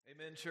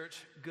Amen,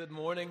 church. Good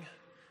morning.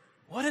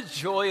 What a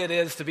joy it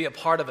is to be a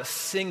part of a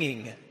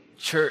singing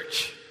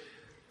church.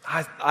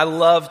 I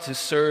love to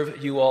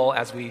serve you all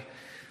as we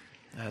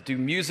do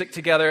music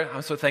together.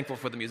 I'm so thankful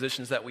for the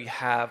musicians that we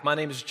have. My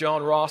name is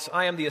John Ross.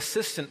 I am the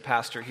assistant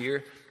pastor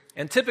here,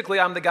 and typically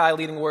I'm the guy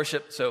leading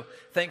worship, so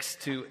thanks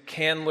to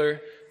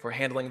Candler for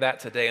handling that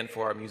today and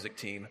for our music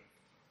team.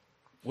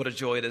 What a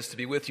joy it is to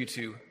be with you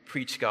to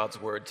preach God's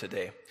word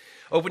today.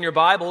 Open your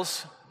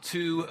Bibles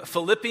to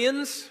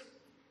Philippians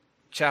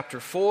chapter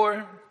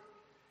 4.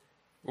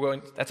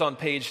 That's on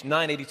page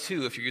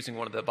 982 if you're using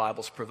one of the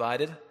Bibles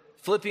provided.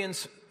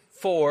 Philippians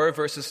 4,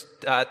 verses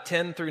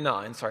 10 through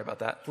 9. Sorry about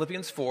that.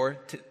 Philippians 4,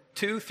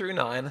 2 through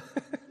 9.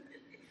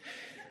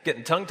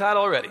 Getting tongue-tied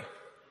already.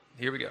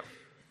 Here we go.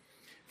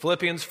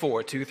 Philippians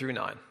 4, 2 through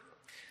 9.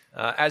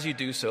 As you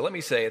do so, let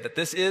me say that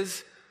this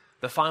is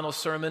the final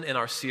sermon in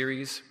our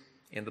series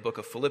in the book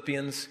of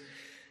Philippians.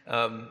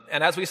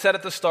 And as we said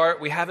at the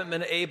start, we haven't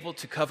been able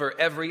to cover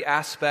every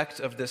aspect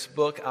of this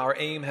book. Our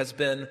aim has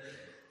been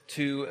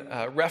to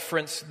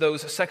reference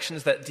those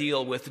sections that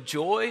deal with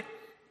joy.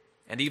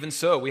 And even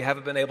so, we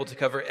haven't been able to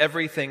cover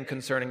everything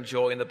concerning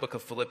joy in the book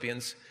of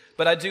Philippians.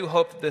 But I do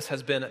hope that this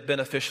has been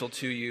beneficial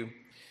to you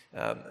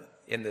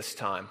in this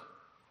time.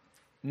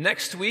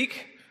 Next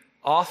week,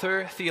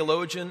 author,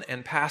 theologian,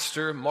 and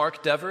pastor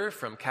Mark Dever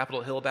from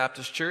Capitol Hill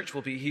Baptist Church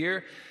will be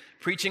here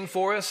preaching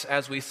for us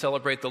as we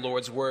celebrate the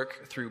Lord's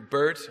work through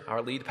Bert,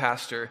 our lead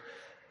pastor,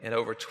 in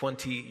over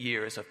 20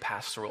 years of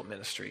pastoral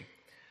ministry.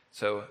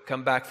 So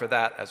come back for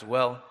that as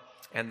well.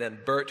 And then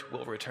Bert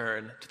will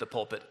return to the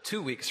pulpit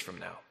 2 weeks from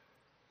now.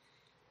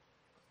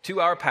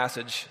 To our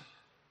passage,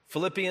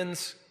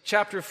 Philippians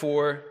chapter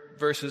 4,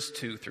 verses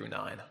 2 through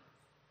 9.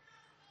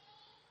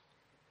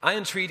 I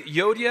entreat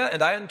Euodia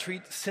and I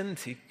entreat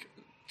Syntyche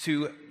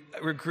to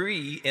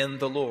agree in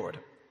the Lord.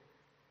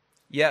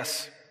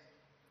 Yes,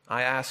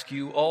 I ask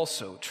you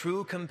also,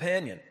 true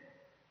companion,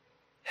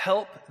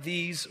 help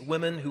these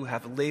women who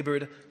have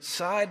labored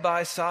side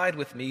by side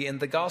with me in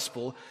the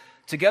gospel,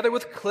 together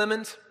with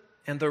Clement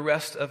and the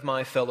rest of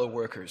my fellow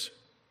workers,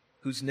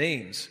 whose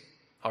names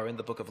are in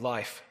the book of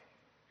life.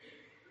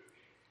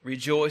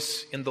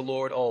 Rejoice in the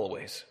Lord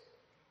always.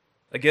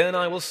 Again,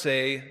 I will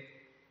say,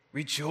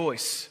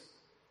 rejoice.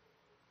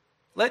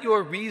 Let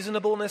your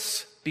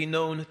reasonableness be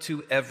known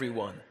to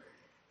everyone.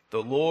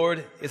 The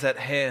Lord is at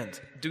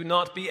hand. Do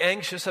not be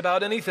anxious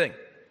about anything,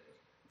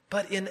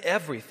 but in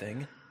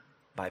everything,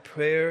 by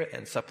prayer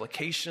and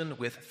supplication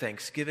with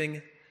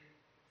thanksgiving,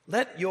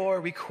 let your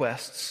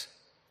requests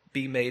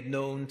be made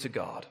known to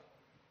God.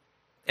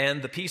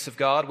 And the peace of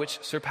God, which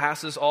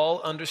surpasses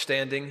all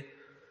understanding,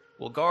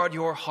 will guard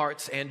your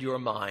hearts and your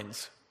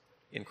minds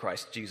in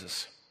Christ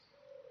Jesus.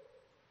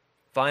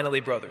 Finally,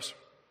 brothers,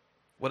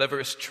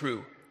 whatever is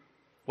true,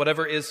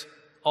 whatever is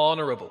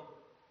honorable,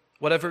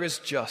 whatever is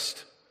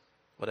just,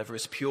 whatever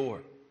is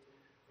pure,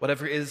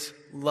 whatever is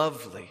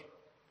lovely,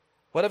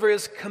 whatever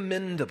is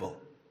commendable,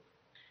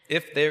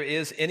 if there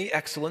is any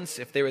excellence,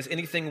 if there is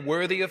anything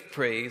worthy of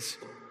praise,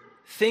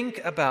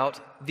 think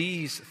about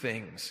these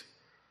things.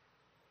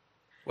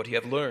 What you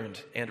have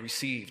learned and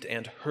received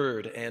and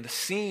heard and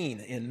seen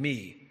in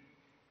me,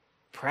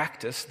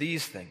 practice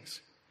these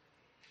things,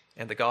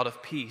 and the God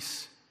of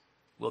peace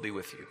will be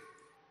with you.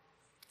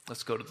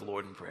 Let's go to the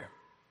Lord in prayer.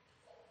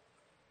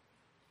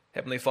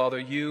 Heavenly Father,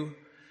 you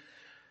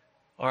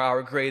are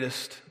our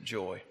greatest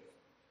joy.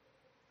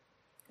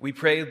 We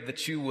pray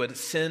that you would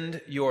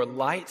send your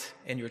light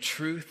and your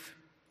truth,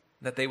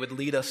 that they would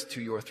lead us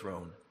to your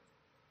throne.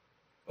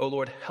 O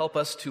Lord, help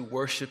us to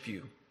worship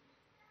you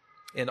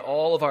in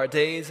all of our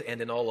days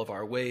and in all of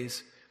our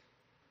ways.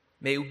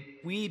 May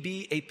we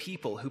be a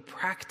people who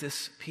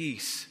practice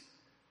peace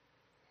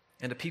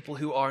and a people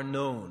who are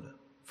known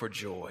for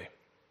joy.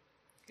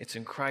 It's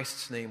in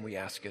Christ's name we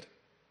ask it.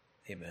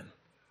 Amen.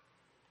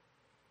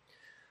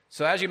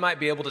 So as you might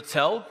be able to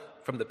tell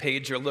from the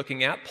page you're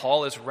looking at,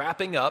 Paul is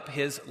wrapping up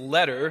his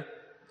letter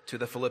to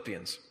the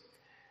Philippians.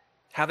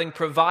 Having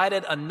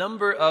provided a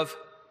number of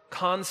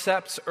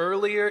concepts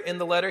earlier in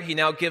the letter, he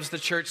now gives the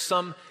church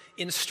some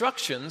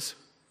instructions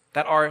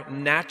that are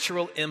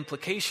natural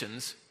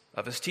implications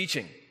of his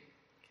teaching.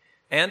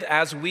 And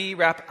as we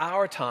wrap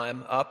our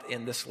time up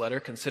in this letter,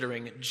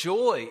 considering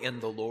joy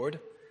in the Lord,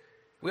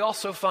 we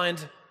also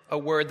find a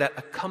word that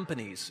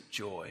accompanies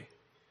joy,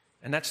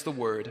 and that's the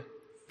word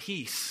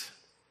peace.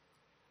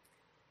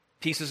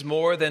 Peace is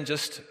more than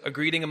just a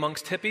greeting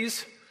amongst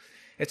hippies.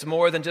 It's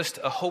more than just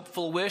a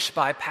hopeful wish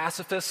by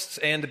pacifists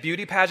and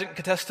beauty pageant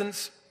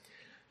contestants.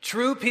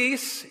 True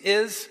peace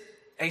is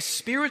a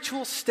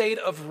spiritual state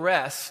of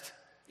rest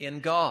in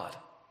God.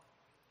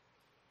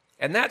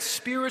 And that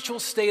spiritual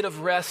state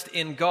of rest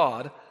in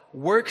God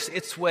works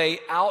its way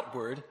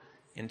outward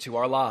into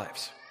our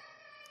lives.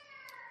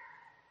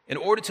 In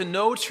order to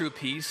know true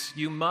peace,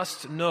 you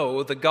must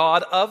know the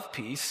God of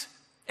peace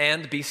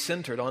and be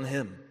centered on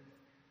him.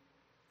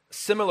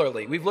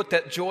 Similarly, we've looked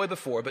at joy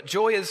before, but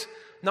joy is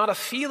not a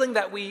feeling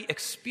that we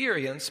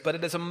experience, but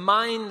it is a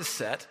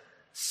mindset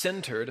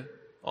centered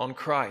on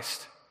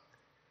Christ.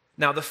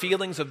 Now, the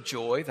feelings of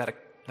joy that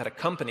that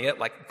accompany it,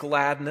 like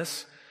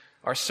gladness,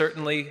 are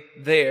certainly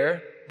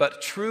there,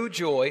 but true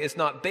joy is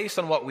not based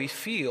on what we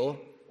feel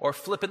or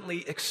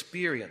flippantly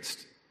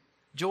experienced.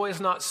 Joy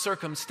is not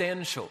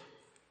circumstantial.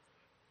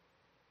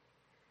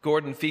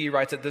 Gordon Fee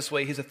writes it this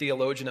way. He's a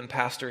theologian and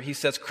pastor. He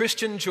says,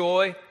 Christian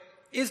joy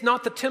is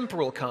not the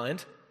temporal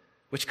kind,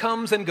 which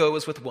comes and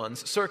goes with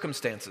one's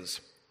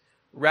circumstances.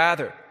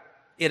 Rather,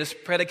 it is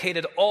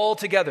predicated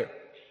altogether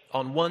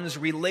on one's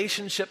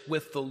relationship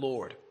with the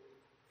Lord,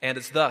 and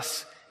is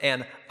thus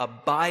an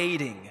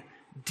abiding,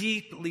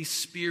 deeply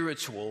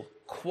spiritual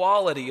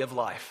quality of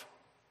life.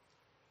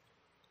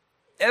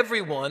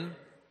 Everyone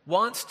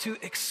wants to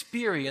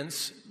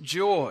experience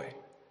joy.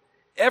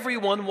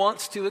 Everyone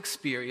wants to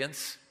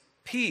experience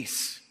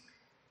peace.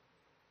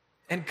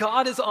 And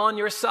God is on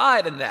your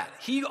side in that.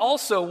 He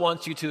also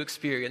wants you to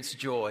experience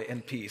joy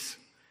and peace.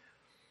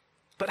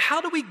 But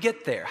how do we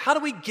get there? How do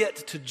we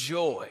get to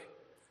joy?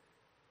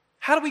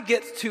 How do we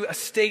get to a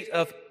state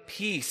of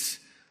peace,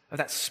 of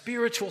that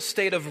spiritual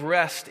state of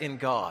rest in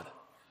God?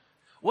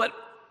 What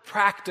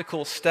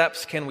practical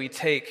steps can we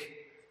take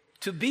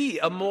to be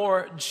a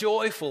more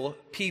joyful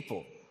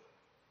people?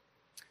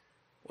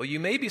 Well, you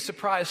may be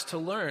surprised to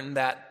learn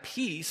that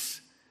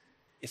peace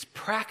is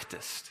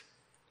practiced.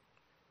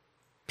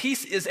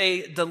 Peace is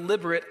a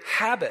deliberate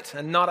habit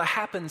and not a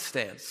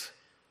happenstance.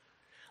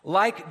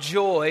 Like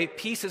joy,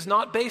 peace is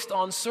not based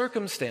on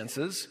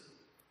circumstances,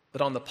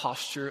 but on the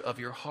posture of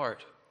your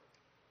heart.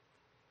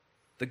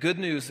 The good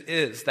news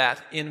is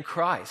that in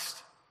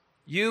Christ,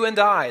 you and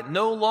I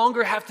no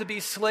longer have to be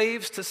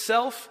slaves to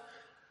self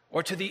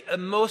or to the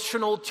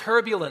emotional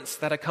turbulence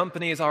that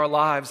accompanies our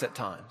lives at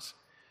times.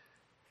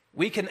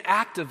 We can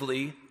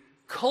actively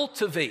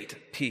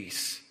cultivate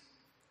peace,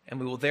 and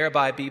we will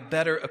thereby be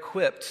better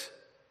equipped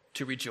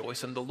to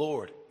rejoice in the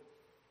Lord.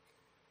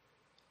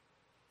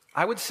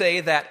 I would say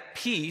that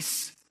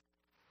peace,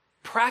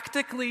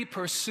 practically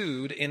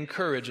pursued,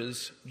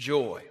 encourages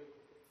joy.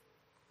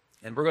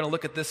 And we're going to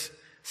look at this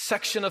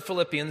section of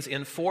Philippians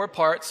in 4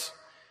 parts.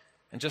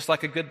 And just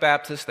like a good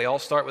Baptist, they all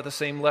start with the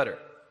same letter.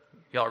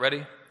 Y'all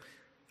ready?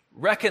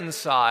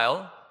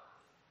 Reconcile,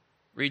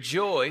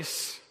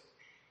 rejoice,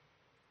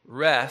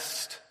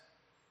 rest,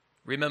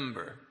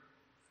 remember.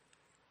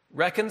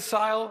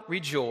 Reconcile,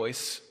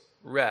 rejoice,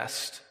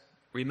 rest,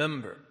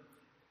 remember.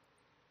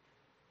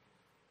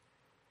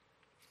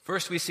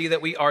 First, we see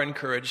that we are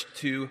encouraged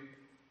to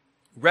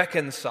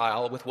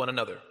reconcile with one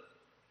another.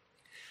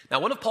 Now,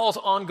 one of Paul's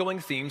ongoing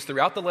themes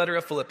throughout the letter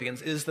of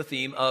Philippians is the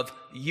theme of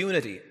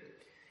unity.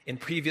 In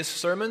previous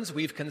sermons,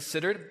 we've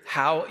considered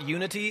how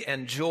unity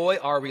and joy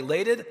are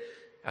related,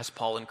 as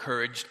Paul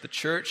encouraged the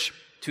church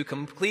to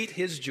complete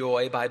his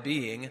joy by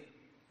being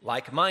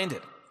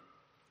like-minded.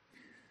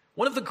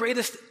 One of the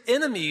greatest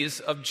enemies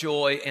of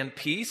joy and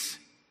peace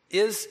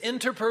is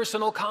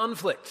interpersonal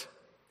conflict,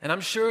 and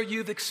I'm sure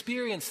you've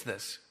experienced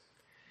this.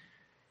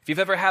 If you've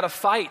ever had a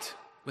fight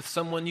with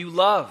someone you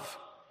love,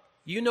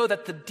 you know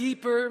that the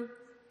deeper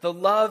the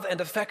love and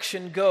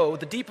affection go,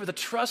 the deeper the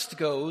trust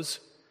goes,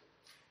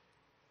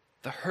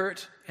 the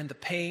hurt and the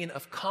pain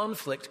of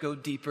conflict go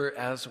deeper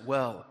as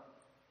well.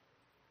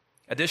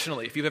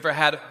 Additionally, if you've ever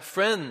had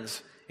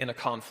friends in a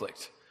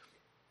conflict,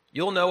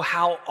 you'll know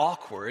how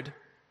awkward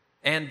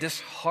and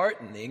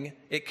disheartening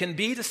it can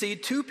be to see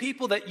 2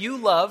 people that you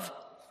love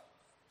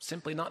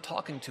simply not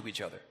talking to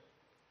each other.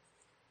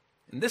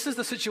 And this is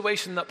the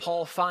situation that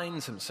Paul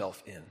finds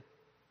himself in.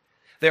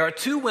 There are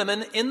 2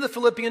 women in the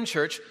Philippian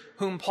church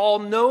whom Paul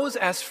knows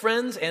as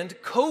friends and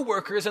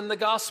co-workers in the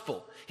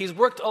gospel. He's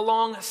worked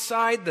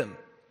alongside them.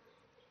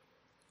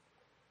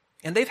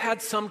 And they've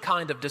had some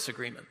kind of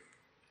disagreement.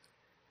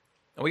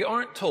 And we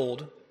aren't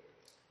told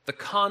the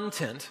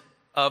content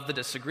of the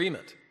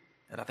disagreement.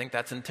 And I think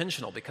that's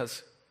intentional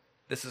because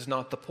this is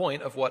not the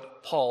point of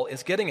what Paul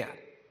is getting at.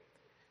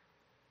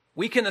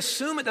 We can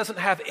assume it doesn't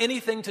have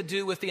anything to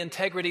do with the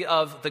integrity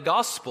of the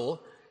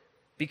gospel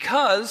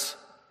because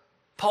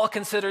Paul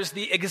considers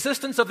the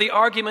existence of the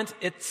argument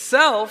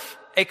itself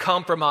a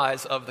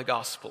compromise of the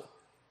gospel.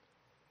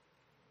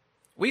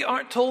 We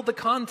aren't told the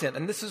content,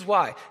 and this is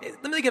why.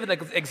 Let me give an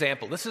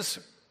example. This is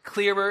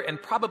clearer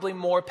and probably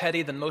more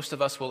petty than most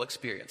of us will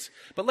experience.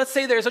 But let's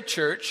say there's a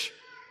church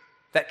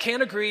that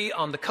can't agree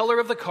on the color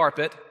of the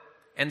carpet,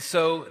 and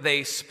so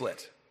they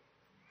split.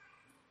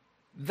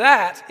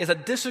 That is a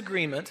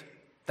disagreement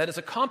that is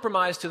a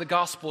compromise to the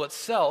gospel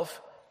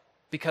itself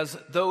because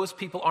those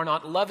people are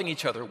not loving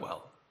each other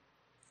well.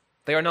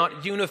 They are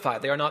not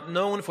unified. They are not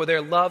known for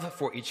their love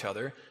for each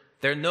other.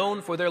 They're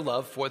known for their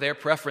love for their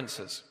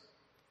preferences.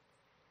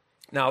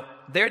 Now,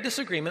 their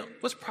disagreement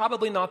was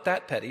probably not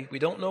that petty. We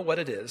don't know what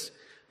it is.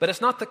 But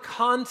it's not the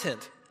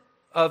content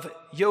of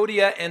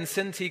Euodia and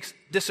Syntyche's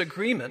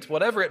disagreement,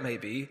 whatever it may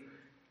be,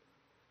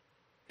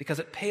 because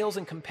it pales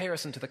in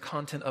comparison to the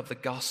content of the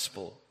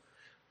gospel.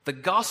 The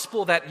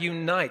gospel that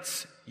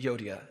unites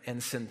Euodia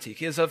and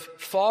Syntyche is of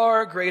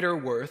far greater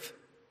worth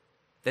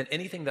than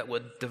anything that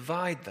would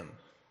divide them.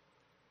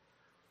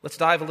 Let's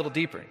dive a little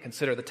deeper and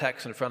consider the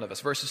text in front of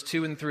us. Verses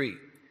 2 and 3.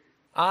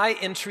 I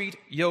entreat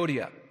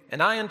Euodia,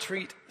 and I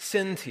entreat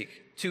Syntyche,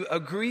 to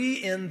agree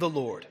in the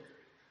Lord.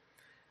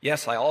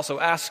 Yes, I also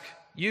ask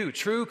you,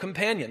 true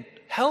companion,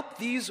 help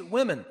these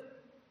women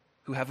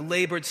who have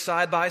labored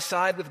side by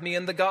side with me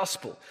in the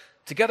gospel,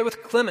 together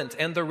with Clement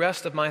and the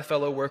rest of my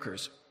fellow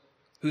workers,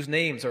 whose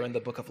names are in the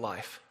book of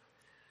life.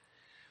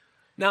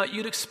 Now,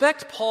 you'd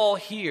expect Paul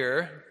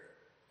here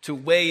to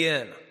weigh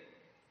in,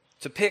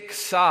 to pick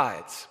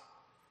sides.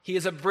 He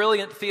is a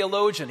brilliant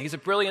theologian. He's a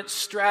brilliant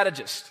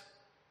strategist.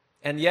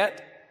 And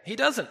yet, he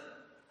doesn't.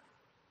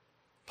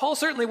 Paul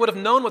certainly would have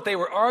known what they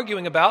were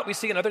arguing about. We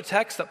see in other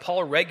texts that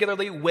Paul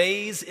regularly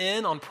weighs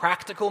in on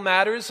practical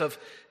matters of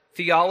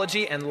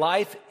theology and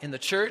life in the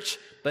church.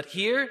 But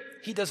here,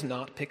 he does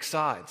not pick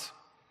sides.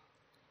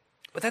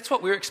 But that's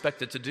what we're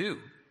expected to do,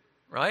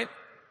 right?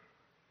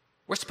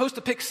 We're supposed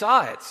to pick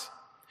sides.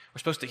 We're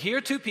supposed to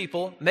hear two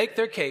people make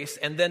their case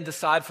and then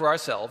decide for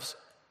ourselves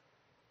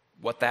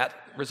what that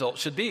result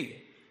should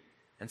be.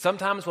 And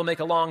sometimes we'll make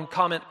a long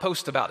comment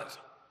post about it.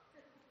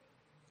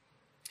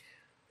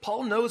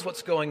 Paul knows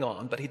what's going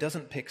on, but he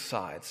doesn't pick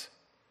sides.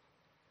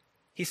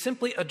 He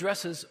simply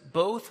addresses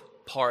both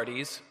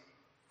parties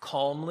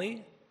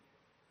calmly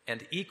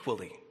and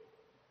equally.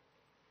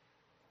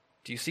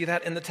 Do you see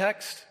that in the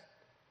text?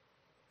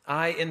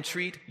 I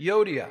entreat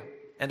Euodia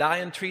and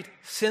I entreat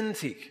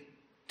Syntyche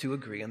to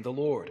agree in the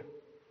Lord.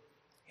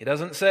 He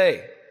doesn't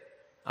say,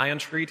 I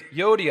entreat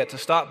Euodia to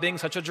stop being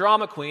such a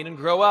drama queen and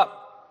grow up.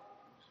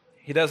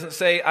 He doesn't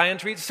say, I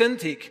entreat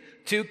Syntyche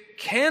to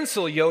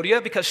cancel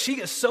Euodia because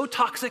she is so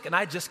toxic and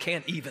I just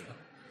can't even.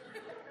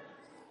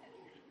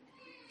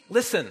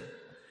 Listen,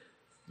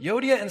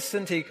 Euodia and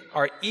Syntyche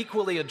are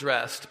equally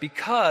addressed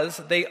because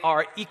they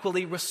are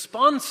equally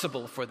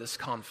responsible for this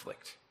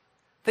conflict.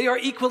 They are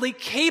equally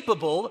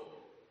capable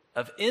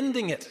of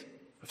ending it,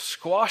 of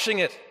squashing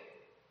it.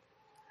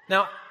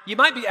 Now, you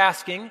might be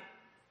asking,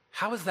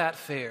 how is that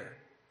fair?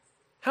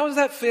 How is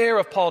that fair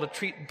of Paul to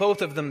treat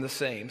both of them the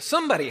same?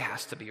 Somebody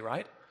has to be,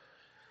 right?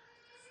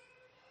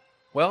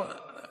 Well,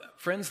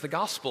 friends, the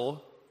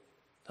gospel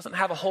doesn't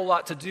have a whole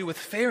lot to do with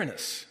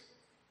fairness.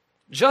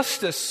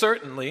 Justice,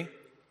 certainly,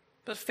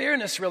 but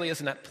fairness really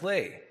isn't at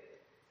play.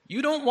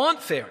 You don't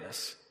want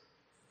fairness.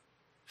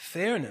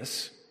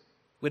 Fairness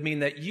would mean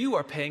that you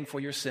are paying for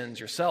your sins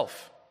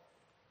yourself.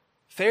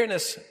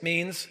 Fairness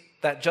means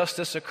that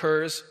justice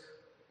occurs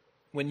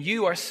when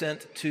you are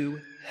sent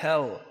to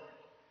hell.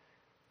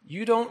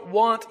 You don't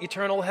want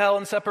eternal hell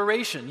and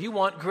separation. You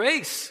want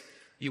grace.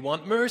 You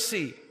want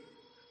mercy.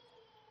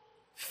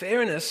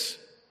 Fairness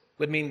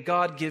would mean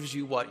God gives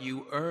you what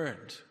you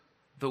earned.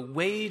 The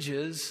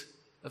wages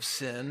of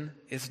sin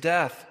is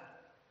death.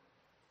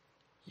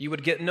 You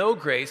would get no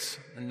grace,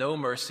 no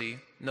mercy,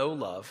 no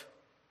love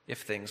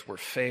if things were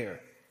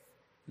fair.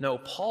 No,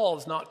 Paul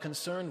is not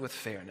concerned with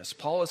fairness.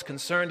 Paul is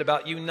concerned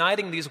about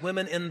uniting these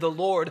women in the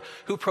Lord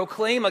who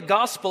proclaim a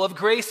gospel of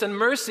grace and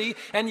mercy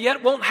and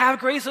yet won't have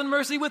grace and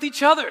mercy with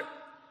each other.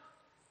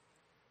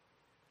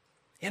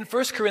 In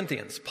 1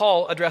 Corinthians,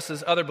 Paul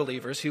addresses other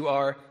believers who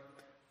are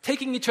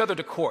taking each other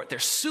to court. They're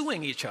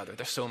suing each other.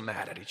 They're so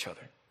mad at each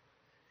other.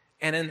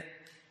 And in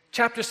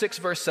chapter 6,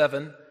 verse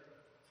 7,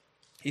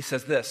 he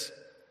says this,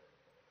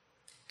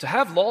 to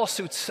have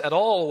lawsuits at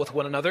all with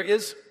one another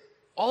is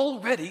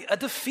already a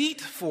defeat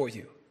for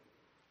you.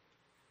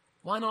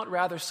 Why not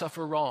rather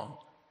suffer wrong?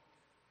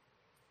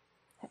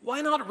 Why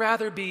not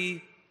rather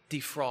be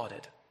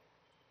defrauded?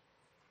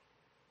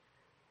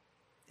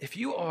 If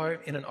you are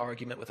in an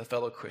argument with a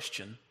fellow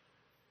Christian,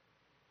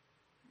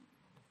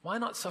 why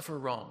not suffer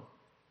wrong?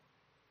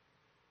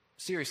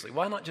 Seriously,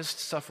 why not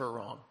just suffer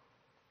wrong?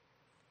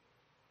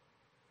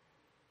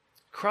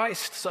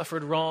 Christ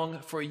suffered wrong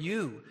for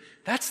you.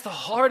 That's the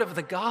heart of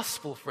the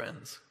gospel,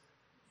 friends.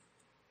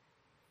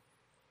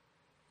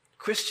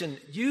 Christian,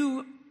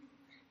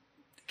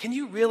 can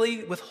you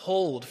really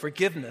withhold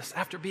forgiveness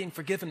after being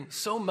forgiven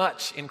so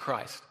much in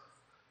Christ?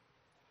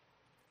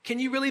 Can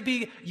you really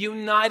be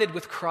united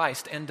with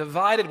Christ and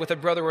divided with a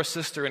brother or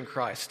sister in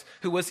Christ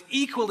who was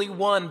equally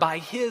won by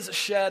his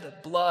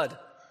shed blood?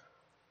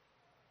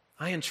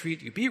 I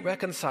entreat you, be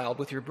reconciled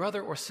with your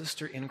brother or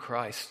sister in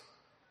Christ.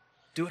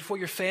 Do it for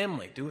your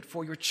family. Do it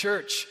for your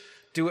church.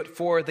 Do it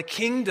for the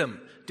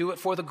kingdom. Do it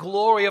for the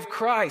glory of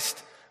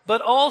Christ.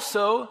 But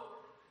also,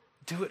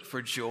 do it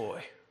for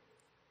joy.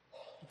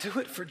 Do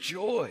it for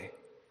joy.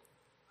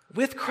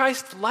 With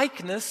Christ's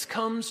likeness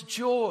comes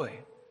joy.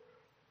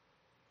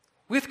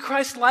 With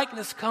Christ's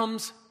likeness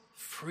comes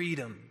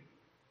freedom.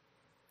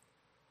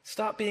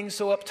 Stop being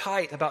so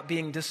uptight about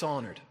being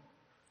dishonored.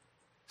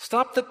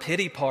 Stop the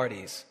pity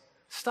parties.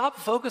 Stop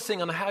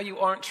focusing on how you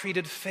aren't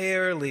treated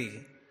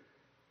fairly.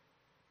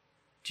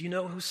 Do you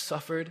know who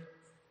suffered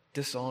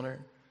dishonor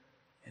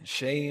and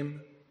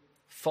shame,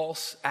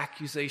 false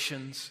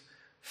accusations,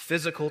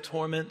 physical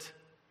torment?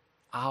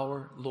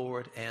 Our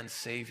Lord and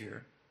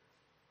Savior,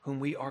 whom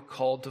we are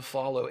called to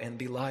follow and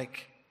be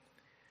like.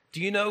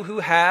 Do you know who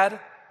had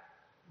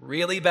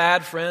really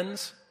bad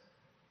friends?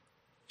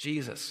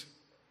 Jesus.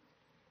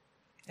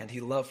 And he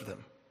loved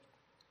them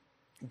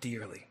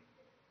dearly.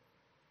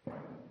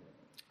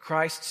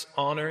 Christ's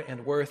honor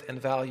and worth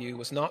and value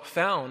was not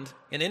found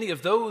in any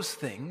of those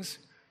things.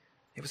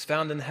 It was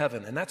found in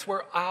heaven, and that's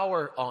where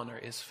our honor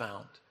is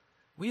found.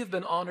 We have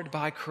been honored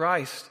by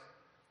Christ.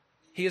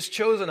 He has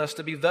chosen us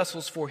to be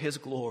vessels for His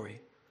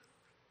glory.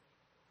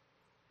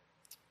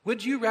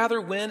 Would you rather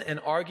win an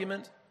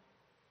argument,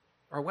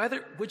 or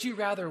would you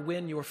rather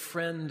win your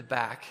friend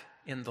back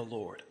in the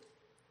Lord?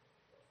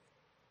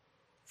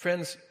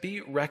 Friends,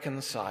 be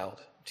reconciled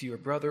to your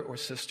brother or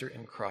sister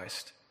in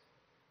Christ.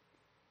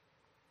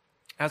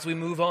 As we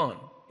move on,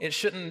 it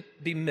shouldn't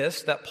be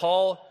missed that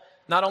Paul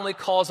not only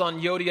calls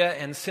on Euodia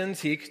and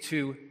Syntyche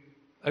to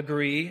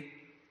agree,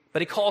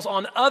 but he calls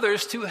on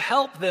others to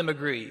help them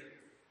agree.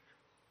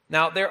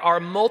 Now, there are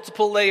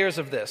multiple layers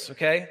of this,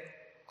 okay?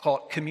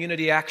 Called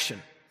community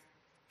action.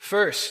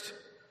 First,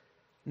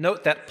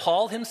 note that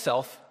Paul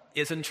himself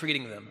is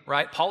entreating them,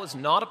 right? Paul is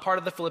not a part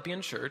of the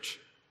Philippian church,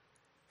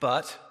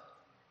 but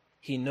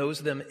he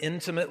knows them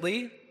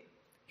intimately.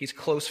 He's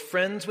close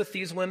friends with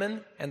these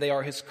women, and they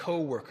are his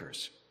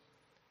co-workers.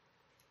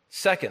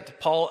 Second,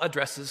 Paul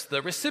addresses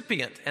the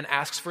recipient and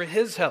asks for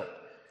his help.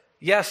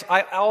 Yes,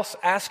 I also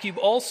ask you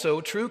also,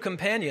 true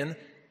companion,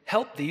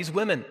 help these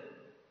women.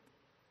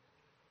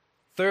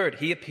 Third,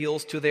 he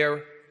appeals to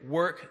their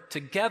work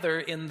together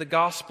in the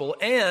gospel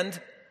and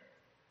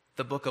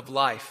the book of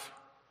life.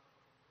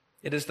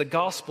 It is the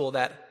gospel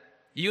that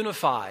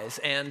unifies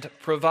and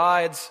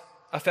provides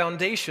a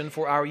foundation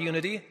for our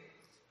unity,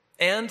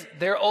 and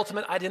their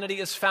ultimate identity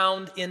is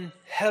found in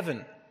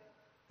heaven,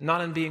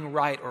 not in being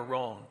right or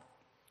wrong.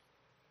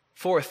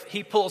 Fourth,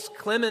 he pulls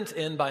Clement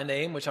in by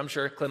name, which I'm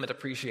sure Clement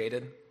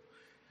appreciated,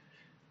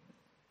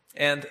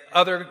 and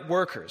other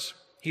workers.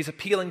 He's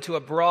appealing to a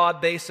broad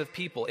base of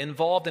people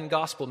involved in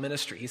gospel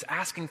ministry. He's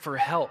asking for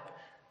help,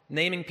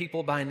 naming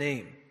people by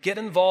name. Get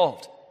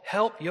involved.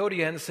 Help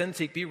Euodia and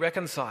Syntyche be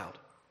reconciled.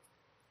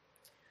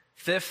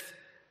 Fifth,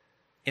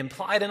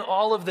 implied in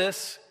all of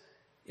this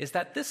is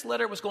that this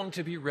letter was going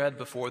to be read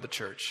before the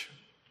church.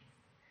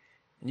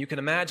 And you can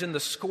imagine the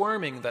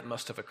squirming that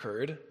must have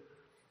occurred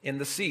in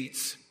the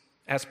seats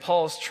as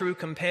Paul's true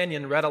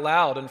companion read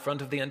aloud in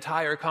front of the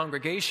entire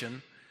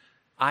congregation,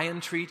 I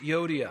entreat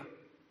Euodia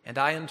and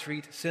I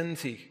entreat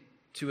Syntyche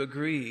to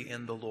agree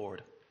in the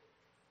Lord.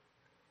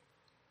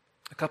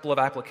 A couple of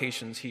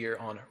applications here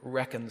on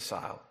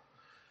reconcile.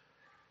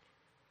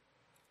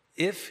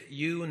 If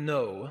you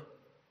know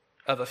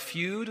of a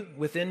feud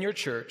within your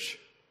church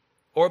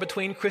or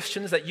between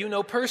Christians that you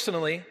know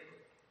personally,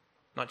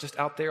 not just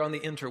out there on the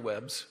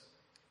interwebs,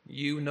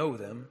 you know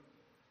them,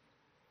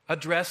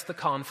 address the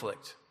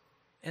conflict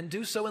and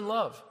do so in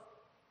love.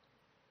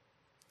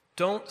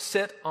 Don't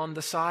sit on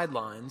the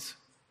sidelines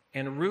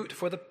and root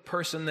for the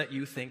person that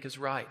you think is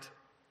right.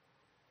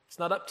 It's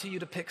not up to you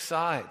to pick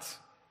sides.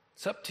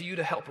 It's up to you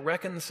to help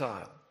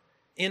reconcile.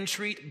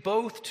 Entreat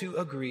both to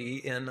agree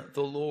in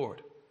the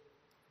Lord.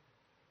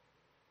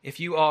 If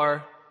you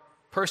are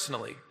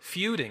personally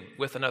feuding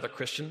with another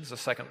Christian, this is the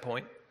second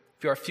point.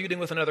 If you are feuding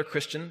with another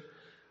Christian,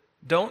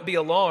 don't be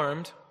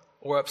alarmed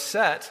or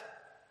upset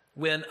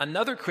when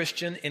another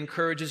Christian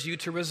encourages you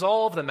to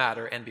resolve the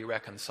matter and be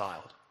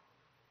reconciled.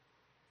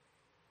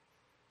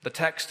 The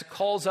text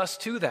calls us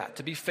to that,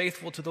 to be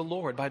faithful to the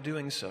Lord by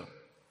doing so.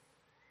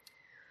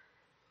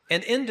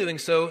 And in doing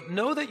so,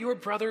 know that your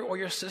brother or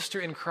your sister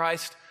in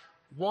Christ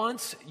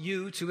wants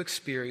you to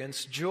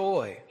experience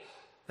joy.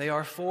 They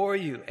are for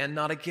you and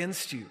not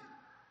against you.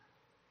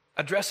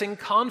 Addressing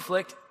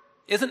conflict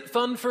isn't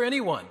fun for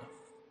anyone.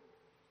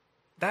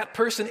 That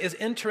person is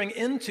entering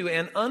into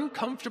an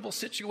uncomfortable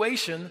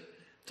situation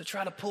to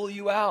try to pull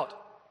you out,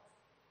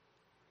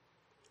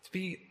 to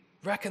be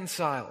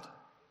reconciled,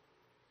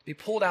 to be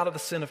pulled out of the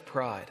sin of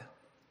pride.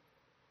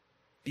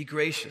 Be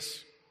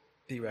gracious,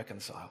 be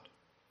reconciled.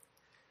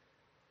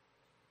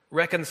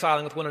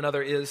 Reconciling with one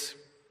another is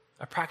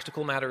a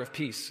practical matter of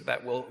peace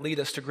that will lead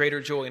us to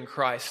greater joy in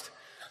Christ.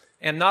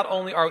 And not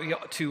only are we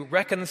to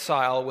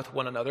reconcile with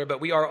one another, but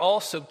we are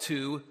also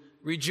to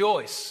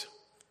rejoice.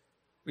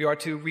 We are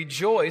to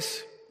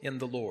rejoice in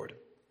the Lord.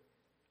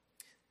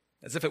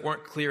 As if it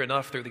weren't clear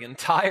enough through the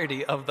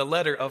entirety of the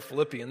letter of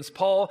Philippians,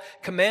 Paul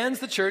commands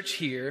the church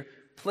here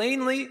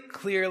plainly,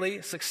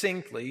 clearly,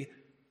 succinctly,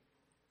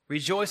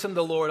 rejoice in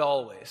the Lord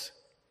always.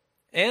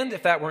 And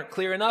if that weren't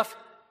clear enough,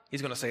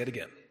 he's going to say it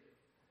again.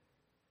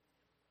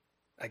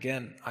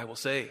 Again, I will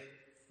say,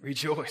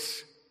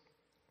 rejoice.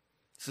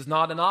 This is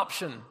not an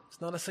option.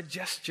 It's not a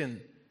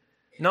suggestion.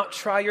 Not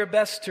try your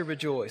best to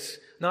rejoice.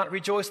 Not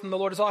rejoice in the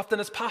Lord as often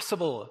as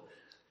possible.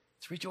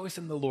 It's rejoice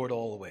in the Lord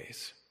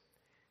always.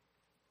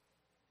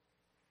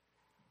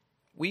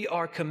 We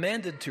are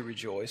commanded to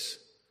rejoice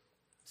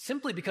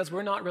simply because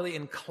we're not really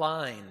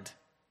inclined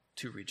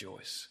to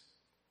rejoice.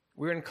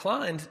 We're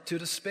inclined to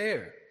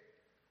despair.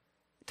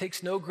 It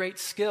takes no great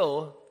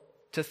skill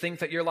to think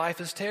that your life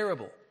is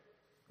terrible.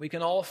 We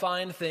can all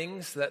find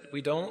things that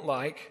we don't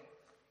like,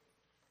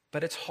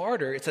 but it's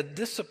harder, it's a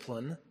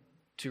discipline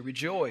to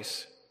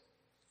rejoice.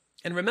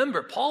 And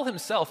remember, Paul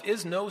himself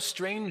is no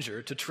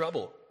stranger to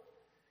trouble.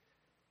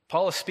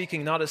 Paul is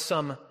speaking not as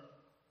some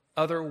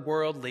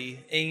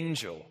otherworldly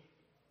angel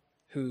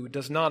who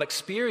does not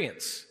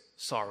experience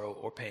sorrow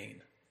or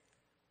pain.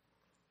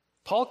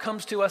 Paul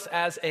comes to us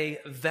as a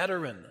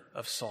veteran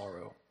of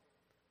sorrow.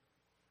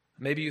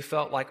 Maybe you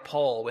felt like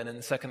Paul when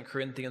in 2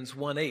 Corinthians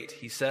 1:8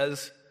 he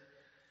says,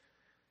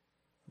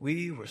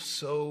 "We were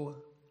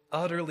so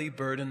utterly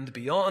burdened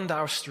beyond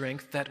our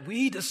strength that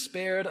we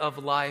despaired of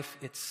life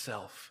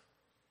itself."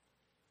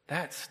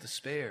 That's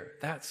despair.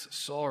 That's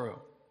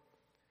sorrow.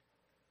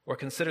 Or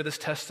consider this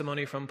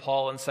testimony from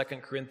Paul in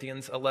 2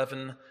 Corinthians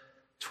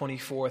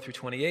 11:24 through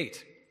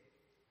 28.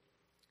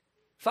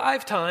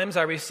 "5 times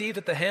I received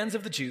at the hands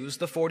of the Jews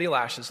the 40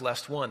 lashes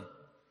less one.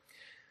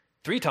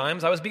 3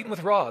 times I was beaten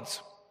with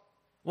rods.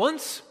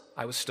 Once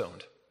I was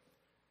stoned.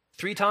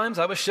 3 times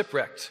I was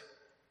shipwrecked.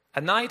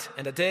 A night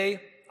and a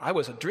day I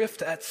was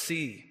adrift at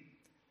sea,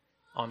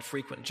 on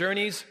frequent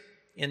journeys,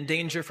 in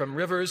danger from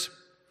rivers,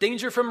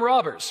 danger from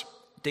robbers,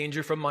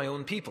 danger from my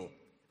own people,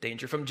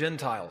 danger from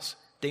Gentiles,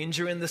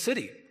 danger in the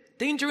city,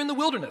 danger in the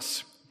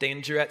wilderness,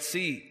 danger at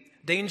sea,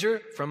 danger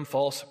from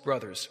false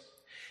brothers,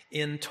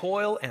 in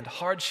toil and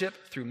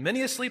hardship, through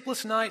many a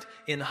sleepless night,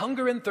 in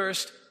hunger and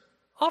thirst,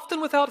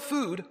 often without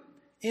food,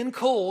 in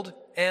cold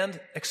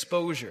and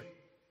exposure.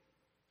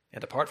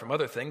 And apart from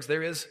other things,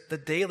 there is the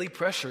daily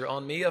pressure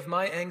on me of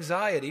my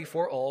anxiety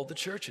for all the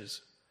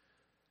churches."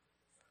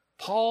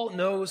 Paul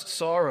knows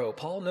sorrow.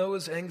 Paul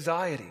knows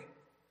anxiety.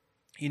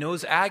 He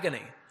knows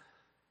agony.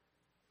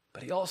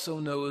 But he also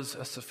knows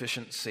a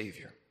sufficient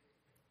Savior.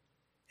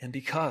 And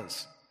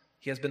because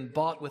he has been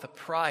bought with a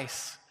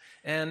price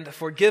and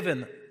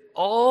forgiven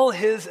all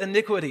his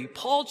iniquity,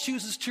 Paul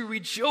chooses to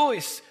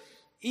rejoice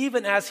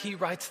even as he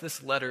writes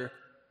this letter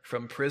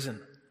from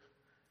prison.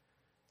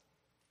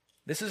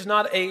 This is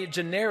not a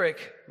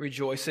generic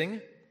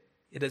rejoicing.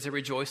 It is a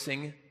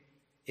rejoicing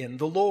in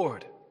the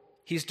Lord.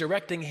 He's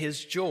directing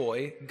his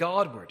joy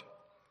Godward.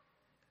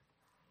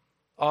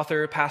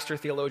 Author, pastor,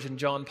 theologian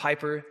John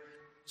Piper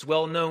is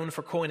well known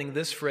for coining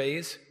this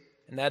phrase,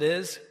 and that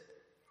is,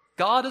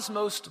 God is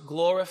most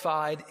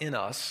glorified in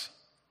us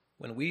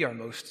when we are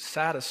most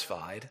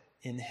satisfied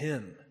in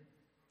him.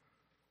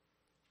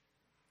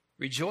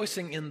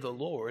 Rejoicing in the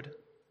Lord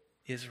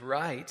is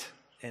right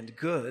and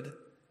good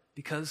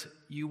because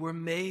you were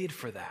made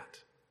for that.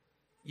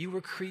 You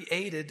were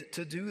created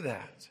to do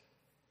that.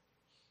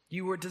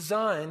 You were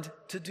designed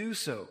to do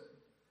so.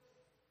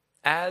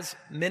 As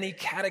many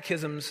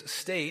catechisms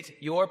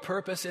state, your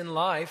purpose in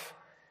life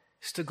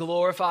is to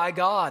glorify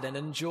God and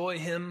enjoy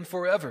him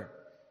forever.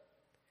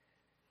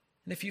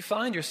 And if you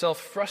find yourself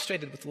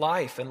frustrated with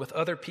life and with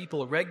other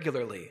people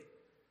regularly,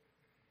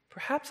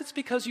 perhaps it's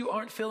because you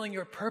aren't filling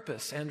your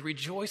purpose and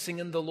rejoicing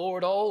in the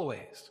Lord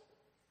always.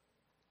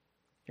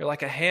 You're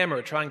like a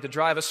hammer trying to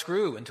drive a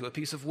screw into a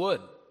piece of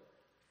wood.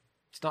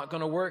 It's not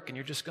going to work and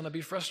you're just going to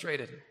be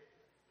frustrated.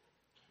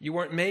 You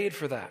weren't made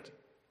for that.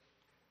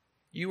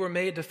 You were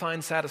made to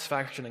find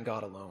satisfaction in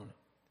God alone.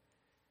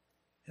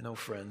 And oh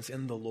friends,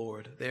 in the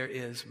Lord, there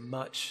is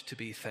much to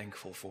be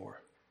thankful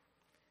for.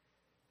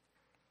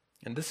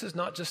 And this is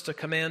not just a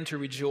command to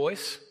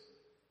rejoice,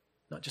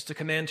 not just a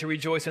command to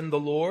rejoice in the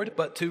Lord,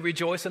 but to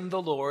rejoice in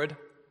the Lord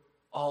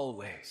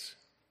always.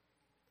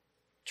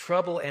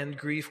 Trouble and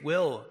grief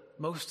will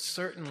most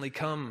certainly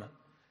come.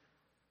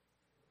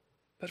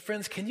 But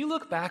friends, can you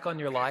look back on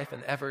your life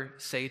and ever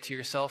say to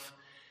yourself,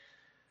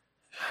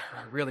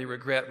 "I really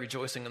regret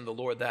rejoicing in the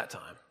Lord that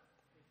time"?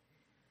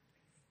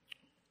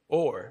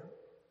 Or,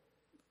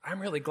 "I'm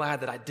really glad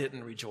that I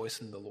didn't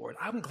rejoice in the Lord.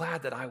 I'm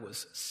glad that I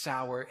was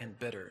sour and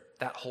bitter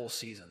that whole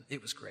season.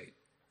 It was great.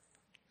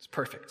 It's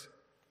perfect."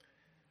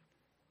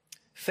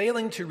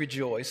 Failing to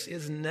rejoice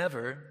is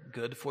never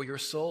good for your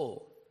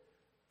soul.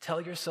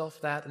 Tell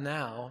yourself that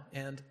now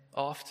and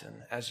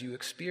often as you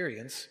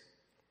experience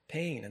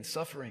pain and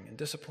suffering and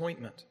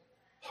disappointment,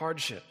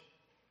 hardship.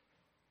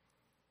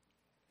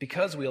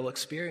 Because we'll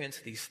experience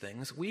these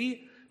things,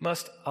 we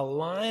must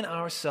align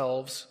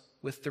ourselves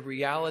with the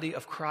reality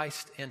of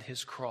Christ and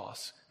his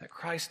cross, that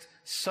Christ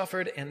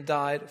suffered and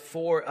died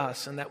for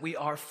us, and that we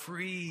are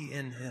free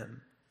in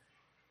him.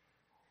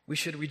 We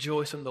should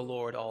rejoice in the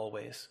Lord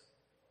always.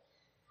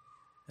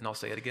 And I'll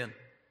say it again.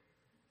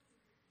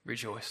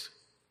 Rejoice.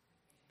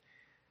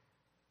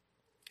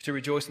 To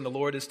rejoice in the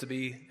Lord is to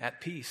be at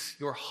peace.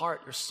 Your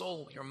heart, your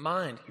soul, your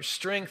mind, your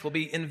strength will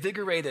be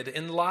invigorated,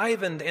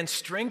 enlivened, and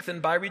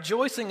strengthened by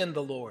rejoicing in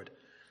the Lord.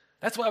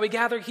 That's why we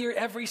gather here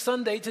every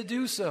Sunday to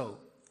do so.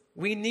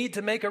 We need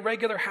to make a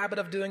regular habit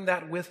of doing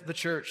that with the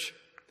church.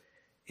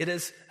 It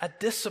is a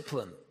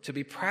discipline to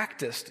be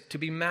practiced, to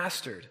be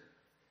mastered.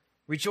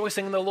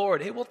 Rejoicing in the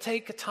Lord, it will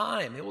take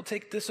time. It will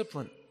take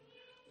discipline.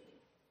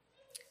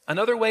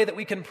 Another way that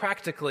we can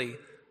practically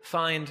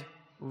find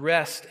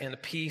rest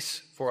and peace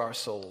for our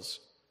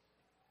souls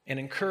and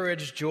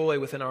encourage joy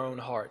within our own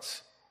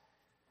hearts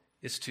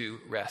is to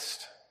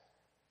rest.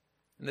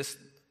 And this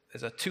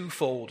is a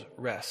twofold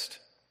rest.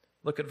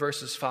 Look at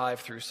verses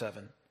 5 through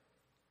 7.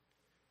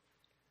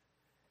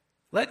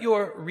 "Let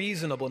your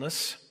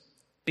reasonableness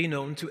be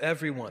known to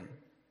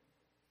everyone.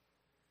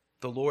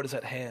 The Lord is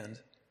at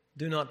hand.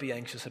 Do not be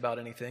anxious about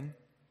anything,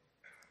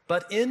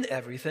 But in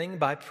everything,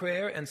 by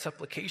prayer and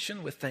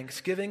supplication with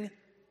thanksgiving,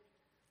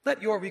 let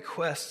your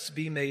requests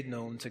be made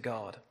known to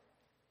God.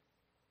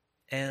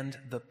 And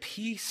the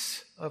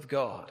peace of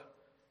God,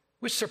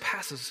 which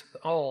surpasses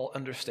all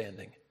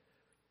understanding,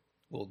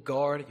 will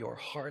guard your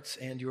hearts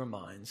and your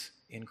minds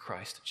in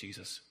Christ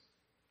Jesus.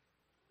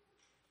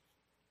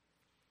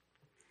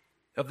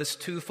 Of this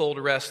twofold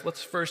rest,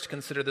 let's first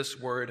consider this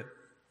word,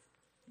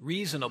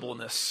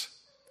 reasonableness.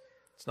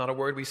 It's not a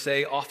word we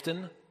say often,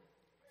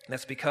 and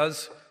that's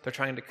because they're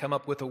trying to come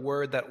up with a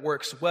word that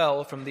works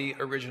well from the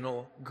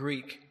original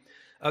Greek.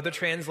 Other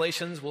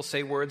translations will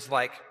say words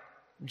like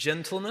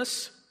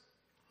gentleness,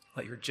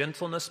 let your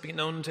gentleness be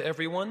known to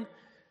everyone,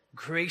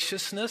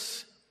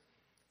 graciousness,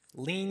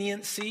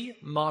 leniency,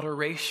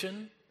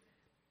 moderation.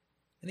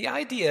 And the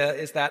idea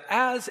is that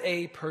as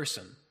a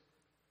person,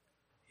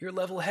 you're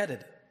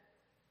level-headed.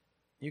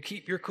 You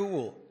keep your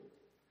cool.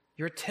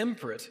 You're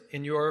temperate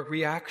in your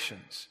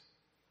reactions.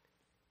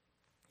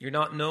 You're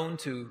not known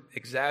to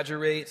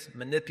exaggerate,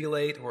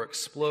 manipulate, or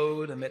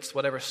explode amidst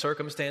whatever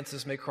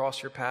circumstances may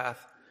cross your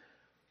path.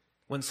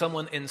 When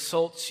someone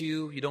insults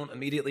you, you don't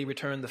immediately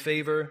return the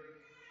favor.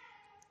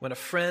 When a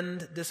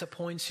friend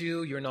disappoints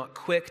you, you're not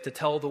quick to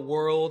tell the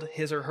world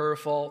his or her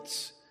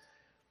faults.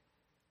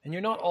 And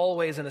you're not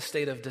always in a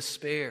state of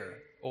despair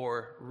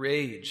or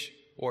rage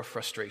or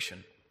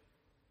frustration.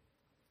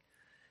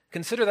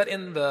 Consider that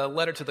in the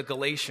letter to the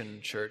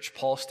Galatian church,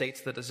 Paul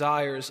states the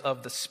desires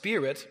of the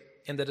Spirit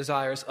and the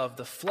desires of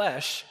the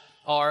flesh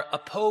are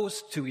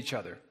opposed to each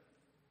other.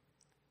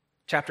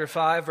 Chapter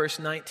 5, verse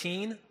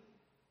 19.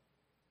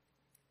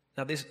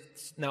 Now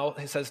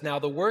it says, now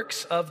the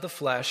works of the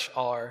flesh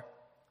are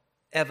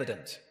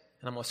evident.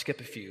 And I'm going to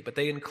skip a few, but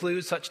they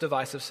include such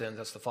divisive sins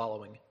as the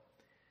following: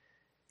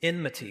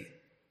 enmity,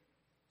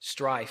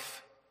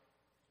 strife,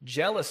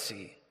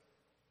 jealousy,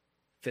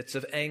 fits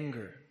of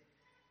anger,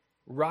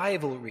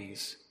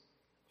 rivalries,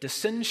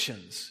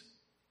 dissensions,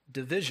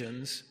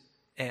 divisions,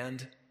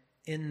 and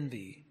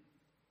envy.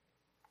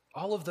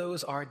 All of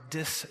those are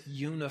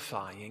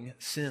disunifying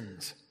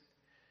sins.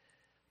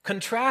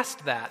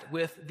 Contrast that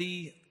with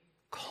the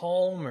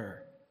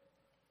calmer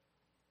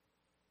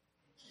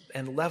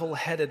and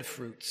level-headed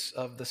fruits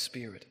of the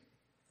Spirit: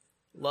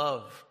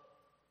 love,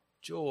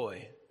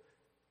 joy,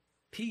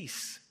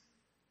 peace,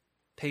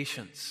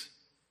 patience,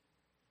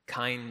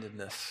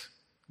 kindness,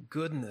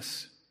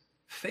 goodness,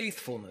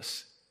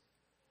 faithfulness,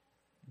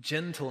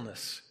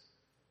 gentleness,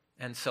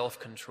 and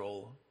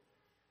self-control.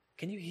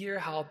 Can you hear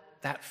how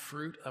that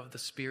fruit of the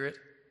Spirit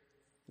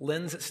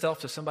lends itself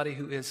to somebody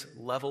who is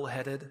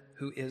level-headed,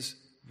 who is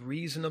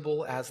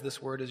reasonable, as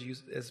this word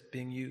is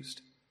being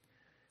used?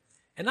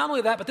 And not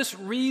only that, but this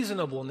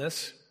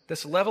reasonableness,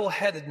 this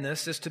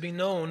level-headedness is to be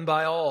known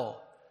by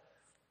all.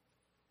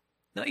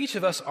 Now, each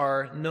of us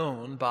are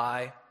known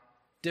by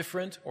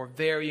different or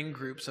varying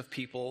groups of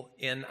people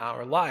in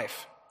our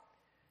life.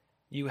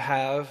 You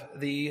have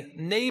the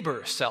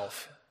neighbor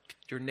self.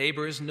 Your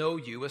neighbors know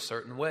you a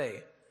certain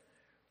way.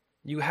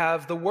 You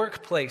have the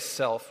workplace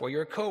self, where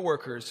your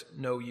coworkers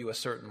know you a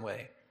certain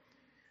way.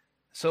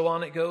 So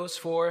on it goes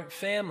for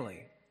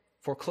family,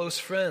 for close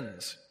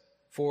friends,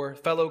 for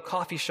fellow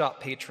coffee shop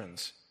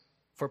patrons,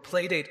 for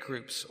playdate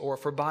groups, or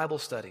for Bible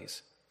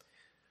studies.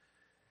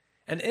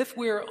 And if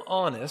we're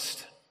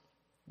honest,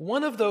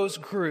 one of those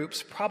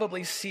groups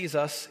probably sees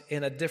us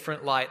in a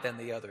different light than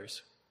the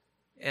others,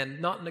 and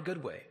not in a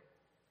good way.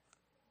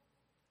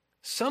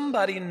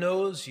 Somebody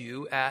knows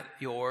you at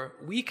your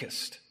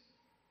weakest.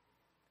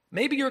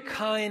 Maybe you're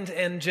kind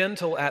and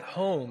gentle at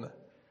home,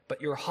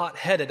 but you're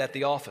hot-headed at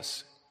the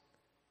office.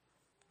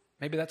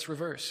 Maybe that's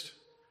reversed.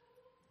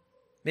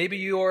 Maybe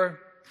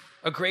you're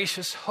a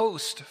gracious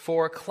host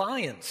for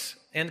clients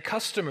and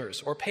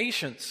customers or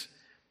patients,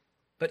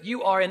 but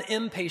you are an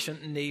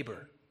impatient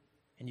neighbor,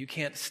 and you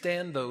can't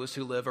stand those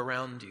who live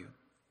around you.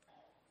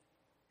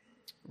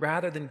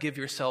 Rather than give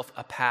yourself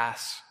a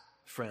pass,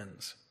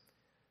 friends,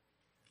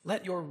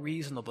 let your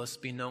reasonableness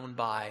be known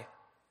by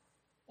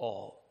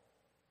all.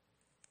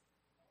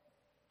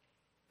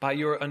 By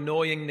your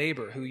annoying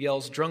neighbor who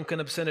yells drunken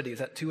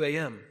obscenities at 2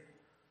 a.m.,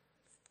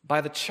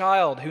 by the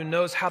child who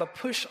knows how to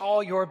push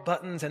all your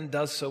buttons and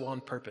does so on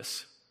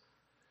purpose,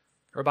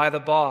 or by the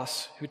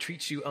boss who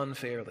treats you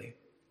unfairly.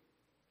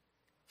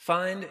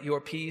 Find your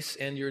peace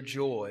and your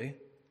joy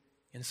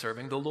in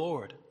serving the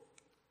Lord,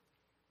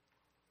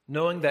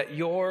 knowing that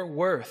your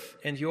worth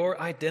and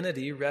your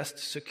identity rest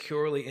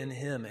securely in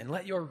Him, and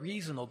let your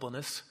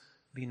reasonableness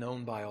be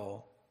known by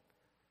all.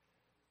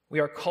 We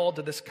are called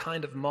to this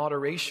kind of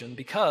moderation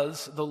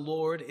because the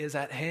Lord is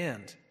at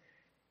hand.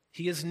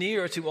 He is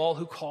near to all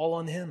who call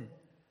on Him.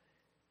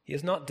 He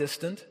is not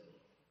distant.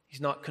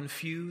 He's not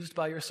confused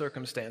by your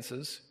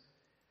circumstances.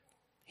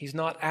 He's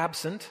not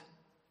absent.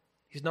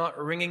 He's not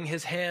wringing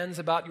His hands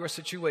about your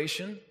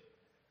situation.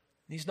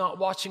 He's not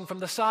watching from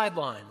the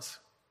sidelines.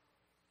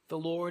 The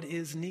Lord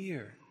is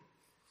near.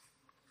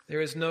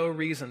 There is no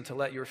reason to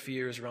let your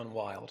fears run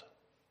wild.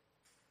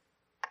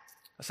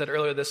 I said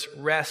earlier, this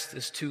rest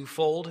is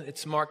twofold.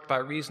 It's marked by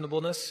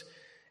reasonableness,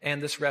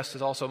 and this rest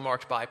is also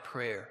marked by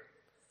prayer.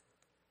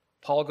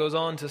 Paul goes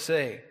on to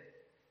say,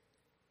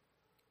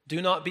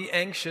 "Do not be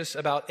anxious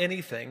about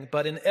anything,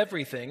 but in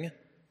everything,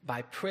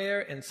 by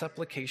prayer and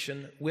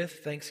supplication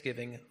with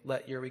thanksgiving,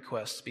 let your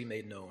requests be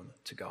made known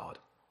to God."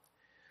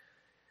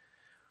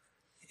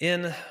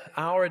 In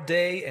our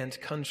day and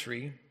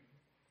country,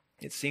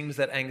 it seems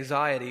that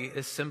anxiety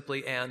is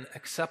simply an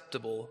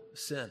acceptable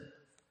sin.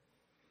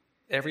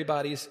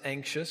 Everybody's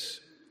anxious,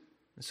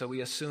 and so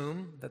we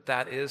assume that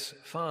that is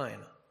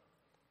fine.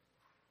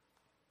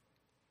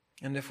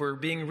 And if we're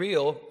being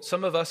real,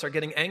 some of us are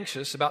getting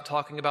anxious about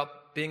talking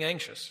about being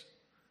anxious.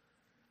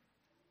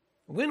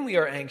 When we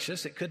are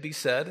anxious, it could be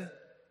said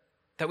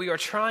that we are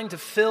trying to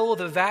fill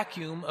the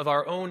vacuum of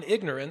our own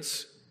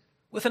ignorance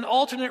with an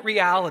alternate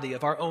reality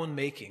of our own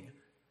making.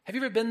 Have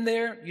you ever been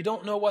there? You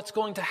don't know what's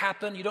going to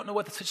happen. You don't know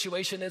what the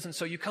situation is. And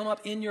so you come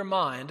up in your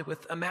mind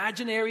with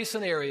imaginary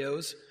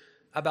scenarios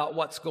about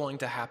what's going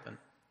to happen.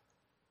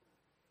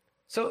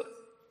 So,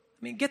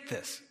 get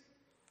this.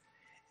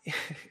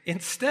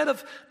 Instead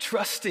of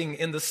trusting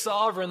in the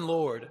sovereign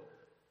Lord,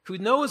 who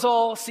knows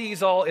all,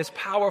 sees all, is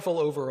powerful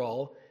over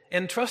all,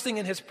 and trusting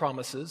in his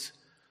promises,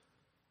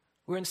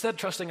 we're instead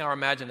trusting our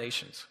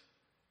imaginations.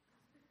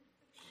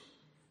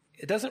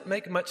 It doesn't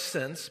make much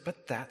sense,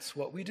 but that's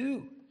what we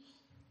do.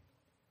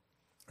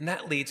 And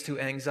that leads to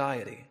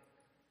anxiety.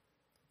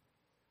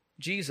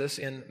 Jesus,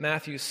 in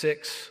Matthew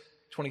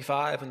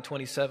 6:25 and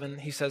 27,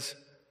 he says,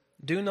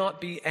 "Do not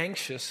be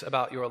anxious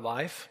about your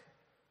life.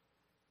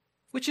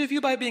 Which of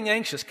you, by being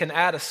anxious, can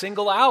add a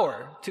single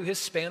hour to his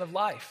span of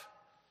life?"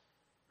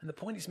 And the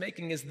point he's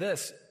making is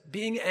this: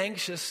 being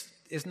anxious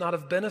is not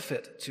of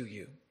benefit to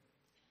you.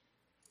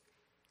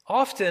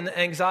 Often,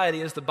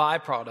 anxiety is the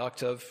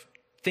byproduct of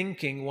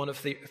thinking one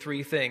of the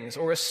three things,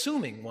 or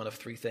assuming one of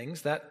three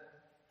things that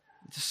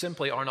just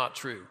simply are not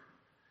true.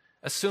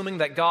 Assuming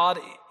that God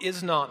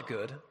is not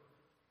good,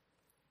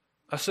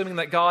 assuming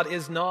that God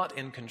is not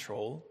in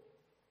control,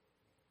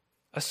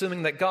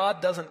 assuming that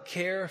God doesn't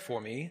care for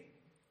me,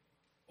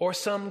 or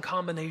some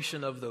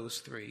combination of those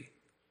three.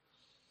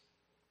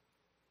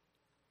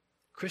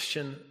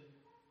 Christian,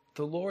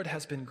 the Lord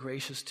has been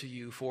gracious to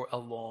you for a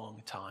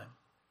long time.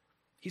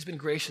 He's been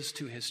gracious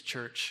to his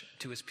church,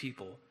 to his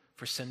people,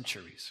 for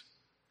centuries.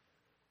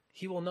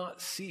 He will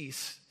not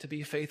cease to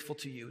be faithful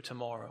to you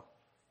tomorrow.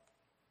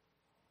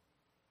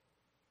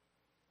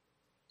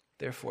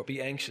 Therefore,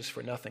 be anxious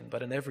for nothing,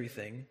 but in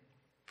everything,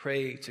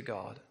 pray to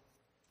God.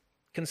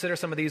 Consider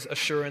some of these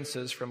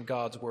assurances from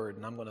God's word,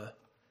 and I'm going to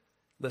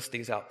list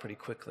these out pretty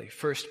quickly.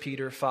 1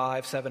 Peter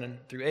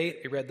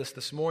 5:7-8, we read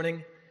this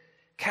morning.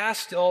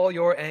 "Cast all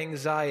your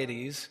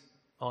anxieties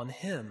on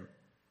him,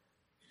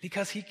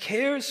 because he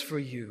cares for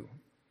you.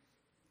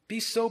 Be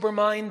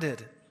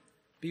sober-minded,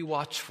 be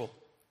watchful."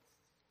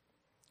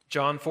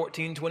 John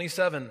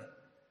 14:27,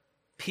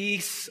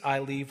 "Peace I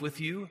leave with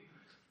you,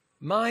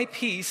 my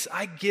peace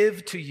I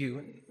give to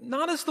you.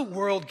 Not as the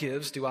world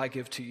gives do I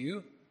give to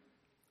you.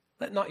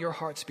 Let not your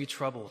hearts be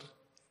troubled,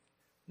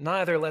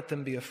 neither let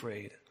them be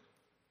afraid."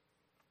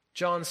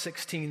 John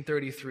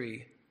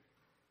 16:33,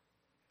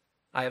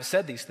 "I have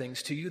said these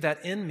things to you,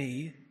 that in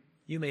me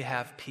you may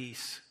have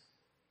peace.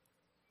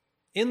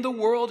 In the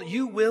world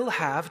you will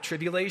have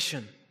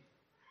tribulation,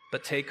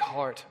 but take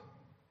heart.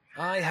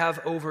 I have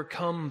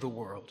overcome the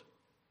world."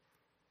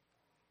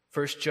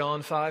 1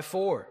 John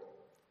 5:4,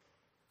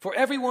 "For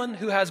everyone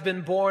who has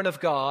been born of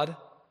God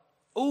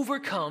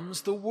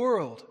overcomes the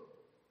world.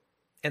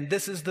 And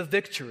this is the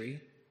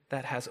victory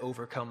that has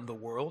overcome the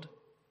world,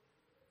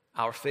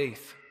 our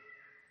faith."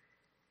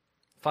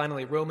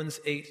 Finally, Romans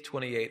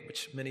 8:28,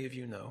 which many of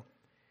you know.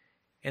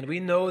 "And we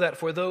know that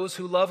for those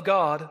who love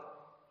God,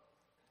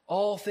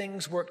 all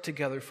things work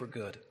together for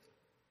good,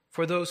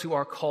 for those who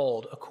are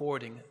called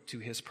according to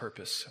his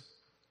purpose."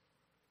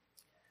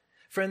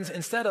 Friends,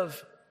 instead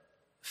of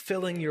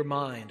filling your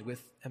mind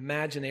with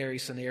imaginary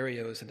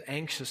scenarios and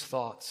anxious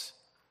thoughts,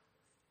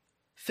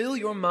 fill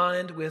your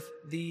mind with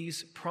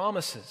these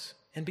promises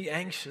and be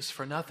anxious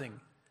for nothing.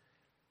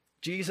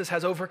 Jesus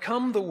has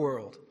overcome the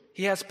world.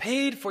 He has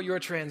paid for your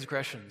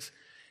transgressions,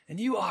 and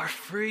you are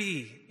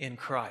free in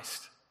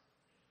Christ.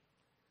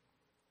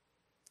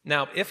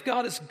 Now, if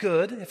God is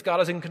good, if God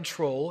is in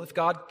control, if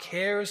God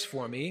cares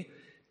for me,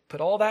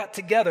 put all that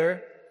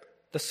together,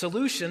 the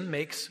solution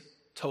makes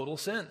total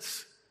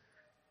sense.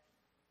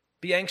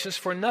 Be anxious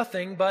for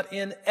nothing, but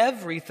in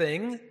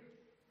everything,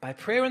 by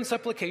prayer and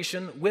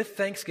supplication with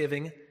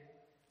thanksgiving,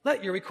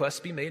 let your requests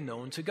be made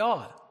known to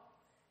God.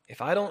 If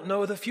I don't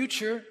know the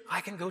future,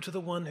 I can go to the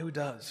one who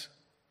does.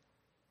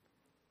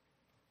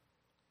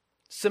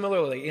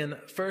 Similarly, in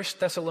 1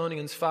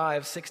 Thessalonians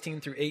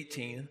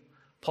 5:16-18,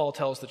 Paul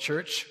tells the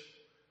church,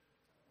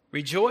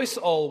 "Rejoice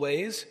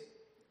always,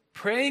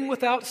 praying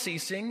without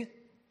ceasing,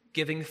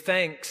 giving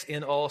thanks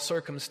in all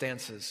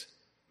circumstances,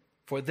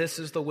 for this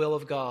is the will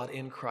of God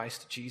in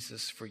Christ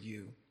Jesus for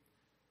you."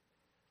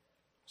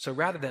 So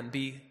rather than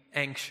be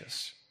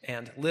anxious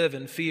and live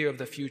in fear of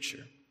the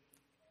future,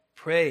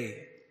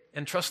 pray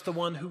and trust the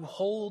one who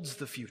holds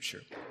the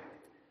future.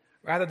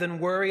 Rather than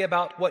worry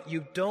about what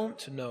you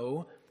don't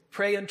know,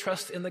 pray and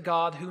trust in the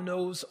God who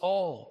knows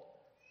all.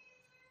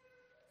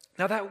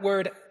 Now that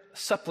word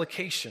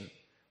supplication,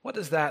 what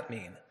does that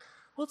mean?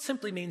 Well, it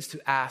simply means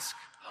to ask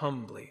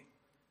humbly.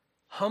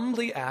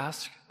 Humbly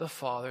ask the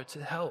Father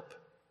to help.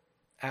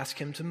 Ask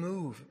him to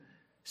move.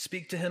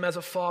 Speak to him as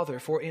a father,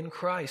 for in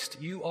Christ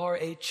you are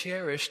a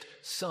cherished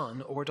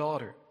son or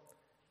daughter.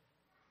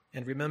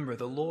 And remember,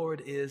 the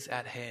Lord is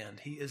at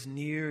hand. He is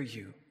near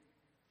you.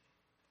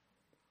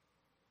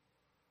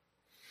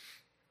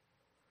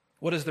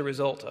 What is the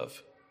result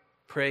of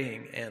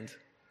praying and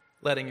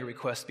letting your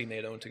requests be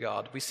made known to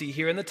God? We see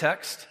here in the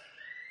text,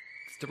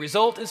 the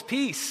result is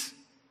peace.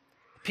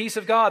 The peace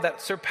of God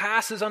that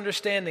surpasses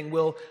understanding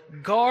will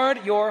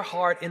guard your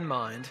heart and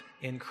mind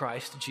in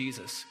Christ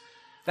Jesus.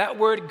 That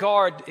word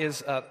guard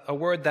is a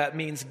word that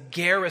means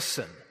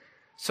garrison.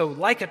 So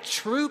like a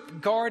troop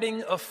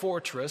guarding a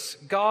fortress,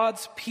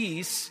 God's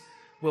peace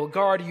will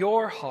guard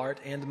your heart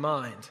and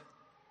mind.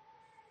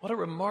 What a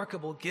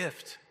remarkable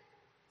gift,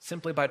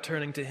 simply by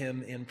turning to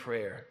him in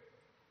prayer.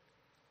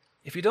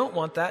 If you don't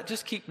want that,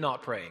 just keep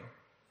not praying.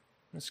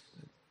 It's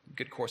a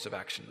good course of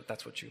action, if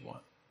that's what you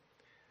want.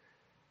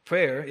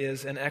 Prayer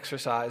is an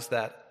exercise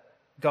that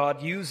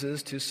God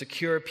uses to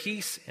secure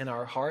peace in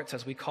our hearts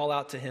as we call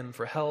out to him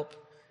for help,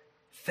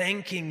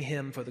 thanking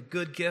him for the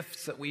good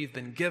gifts that we've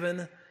been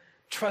given,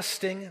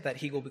 trusting that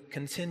he will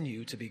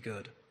continue to be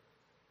good.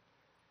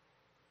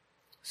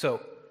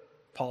 So,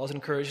 Paul has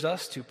encouraged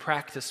us to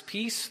practice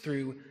peace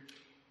through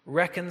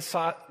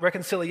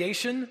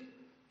reconciliation,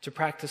 to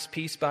practice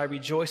peace by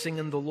rejoicing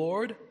in the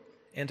Lord,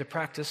 and to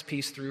practice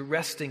peace through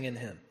resting in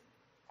him.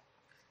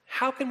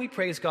 How can we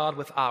praise God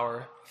with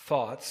our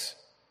thoughts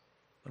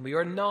when we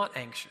are not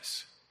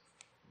anxious?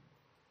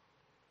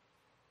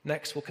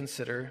 Next, we'll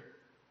consider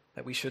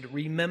that we should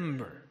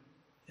remember,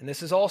 and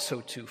this is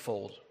also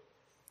twofold.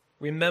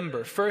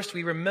 Remember. First,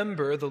 we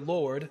remember the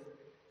Lord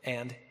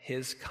and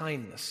his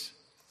kindness.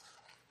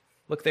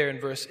 Look there in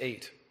verse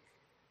 8.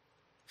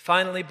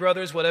 Finally,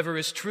 brothers, whatever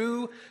is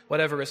true,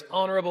 whatever is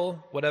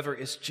honorable, whatever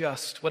is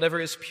just, whatever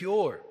is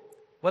pure,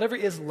 whatever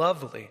is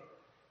lovely,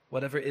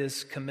 whatever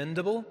is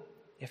commendable,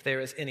 if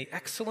there is any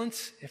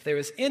excellence, if there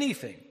is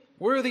anything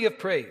worthy of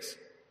praise,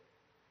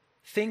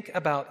 think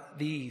about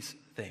these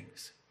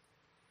things.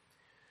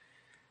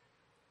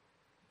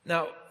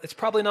 Now, it's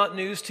probably not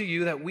news to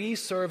you that we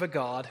serve a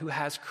God who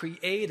has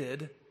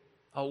created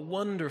a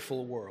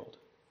wonderful world,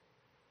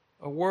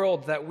 a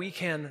world that we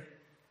can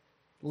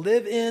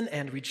live in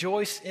and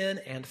rejoice in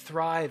and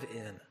thrive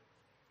in.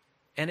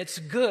 And it's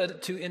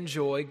good to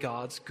enjoy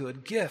God's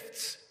good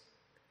gifts.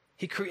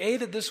 He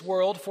created this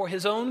world for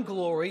his own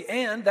glory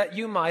and that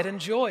you might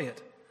enjoy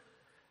it.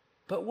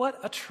 But what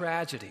a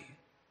tragedy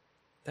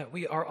that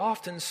we are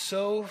often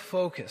so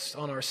focused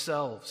on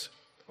ourselves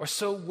or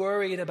so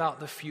worried about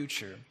the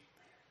future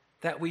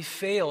that we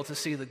fail to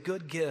see the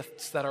good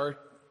gifts that are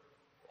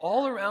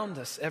all around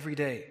us every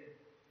day.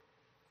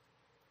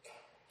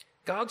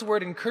 God's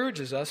word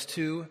encourages us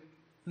to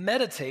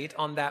meditate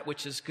on that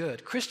which is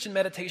good. Christian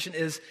meditation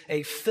is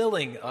a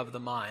filling of the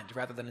mind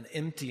rather than an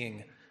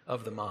emptying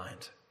of the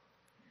mind.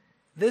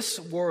 This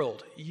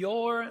world,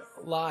 your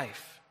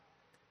life,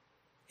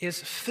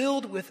 is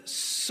filled with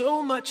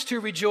so much to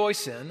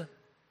rejoice in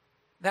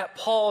that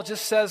Paul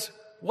just says,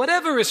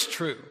 whatever is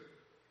true,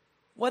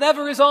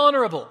 whatever is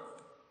honorable,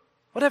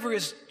 whatever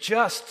is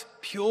just,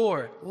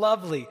 pure,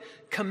 lovely,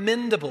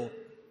 commendable,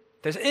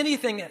 if there's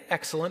anything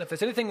excellent, if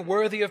there's anything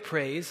worthy of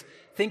praise,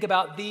 think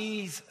about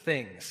these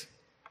things.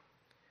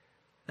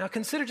 Now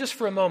consider just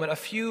for a moment a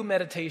few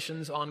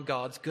meditations on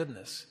God's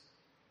goodness.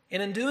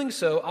 And in doing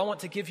so, I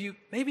want to give you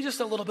maybe just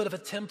a little bit of a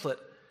template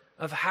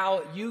of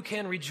how you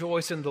can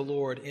rejoice in the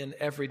Lord in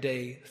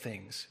everyday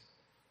things.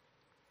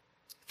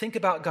 Think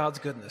about God's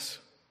goodness.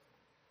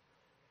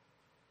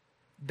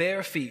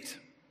 Bare feet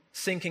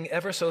sinking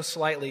ever so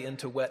slightly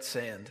into wet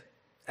sand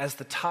as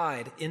the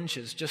tide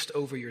inches just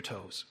over your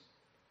toes.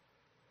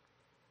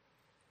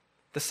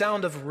 The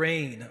sound of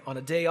rain on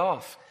a day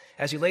off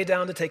as you lay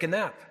down to take a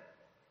nap.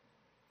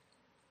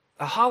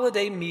 A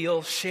holiday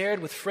meal shared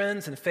with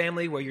friends and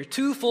family where you're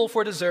too full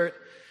for dessert,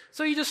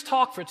 so you just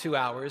talk for 2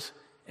 hours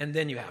and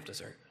then you have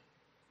dessert.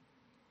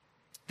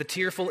 The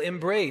tearful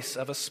embrace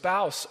of a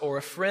spouse or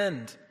a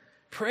friend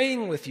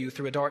praying with you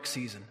through a dark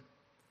season.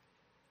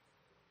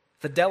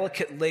 The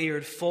delicate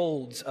layered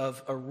folds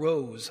of a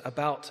rose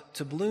about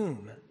to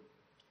bloom.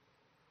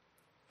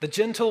 The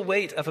gentle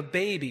weight of a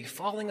baby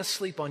falling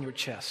asleep on your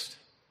chest.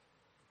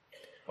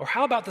 Or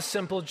how about the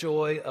simple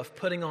joy of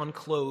putting on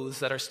clothes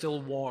that are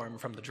still warm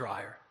from the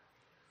dryer?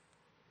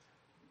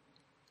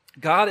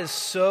 God is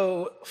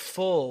so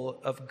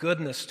full of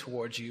goodness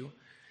towards you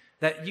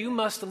that you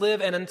must live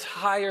an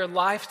entire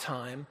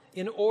lifetime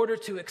in order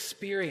to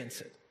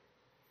experience it.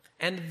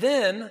 And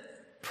then,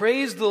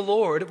 praise the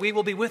Lord, we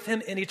will be with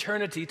him in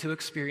eternity to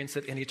experience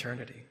it in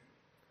eternity.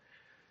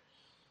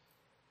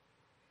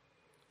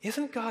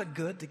 Isn't God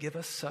good to give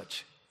us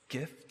such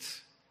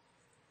gifts?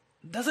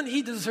 Doesn't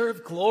he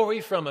deserve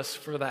glory from us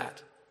for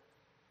that?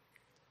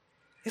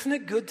 Isn't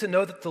it good to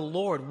know that the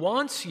Lord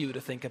wants you to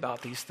think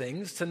about these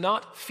things, to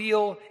not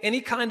feel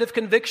any kind of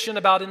conviction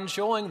about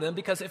enjoying them,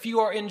 because if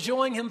you are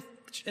enjoying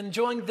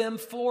enjoying them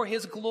for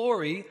His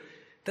glory,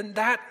 then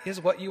that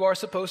is what you are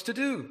supposed to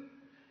do.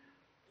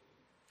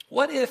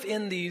 What if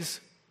in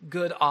these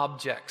good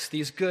objects,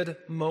 these good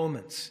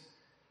moments,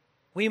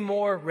 we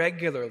more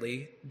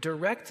regularly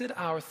directed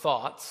our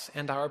thoughts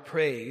and our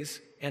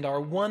praise and our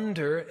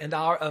wonder and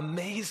our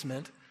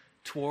amazement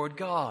toward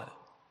God?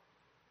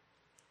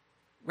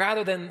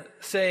 Rather than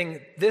saying,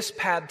 this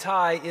pad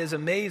thai is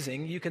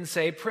amazing, you can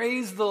say,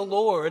 praise the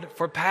Lord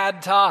for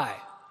pad thai.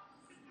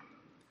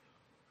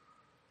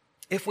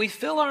 If we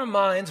fill our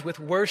minds with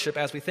worship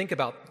as we think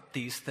about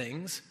these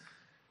things,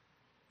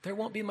 there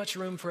won't be much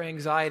room for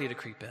anxiety to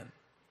creep in,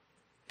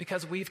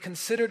 because we've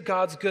considered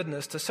God's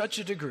goodness to such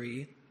a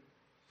degree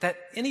that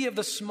any of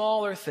the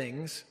smaller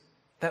things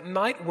that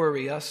might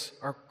worry us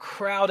are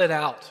crowded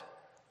out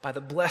by the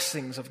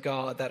blessings of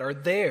God that are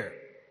there.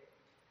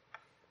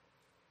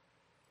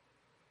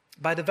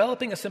 By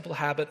developing a simple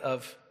habit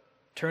of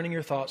turning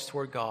your thoughts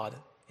toward God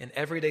in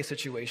everyday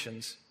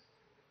situations,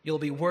 you'll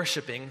be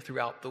worshiping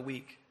throughout the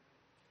week.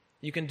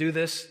 You can do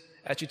this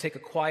as you take a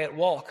quiet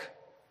walk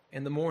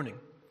in the morning.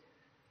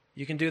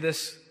 You can do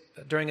this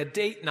during a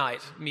date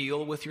night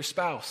meal with your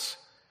spouse.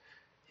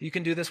 You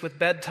can do this with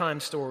bedtime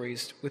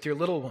stories with your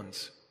little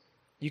ones.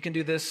 You can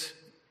do this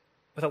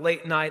with a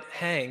late night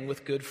hang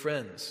with good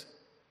friends.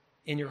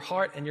 In your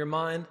heart and your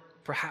mind,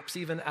 perhaps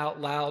even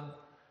out loud,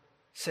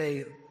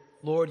 say,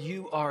 Lord,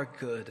 you are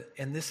good,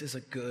 and this is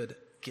a good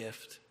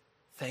gift.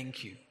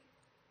 Thank you.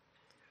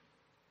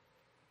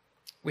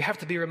 We have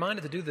to be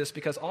reminded to do this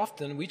because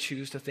often we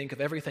choose to think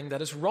of everything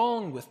that is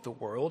wrong with the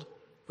world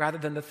rather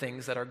than the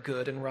things that are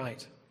good and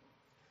right.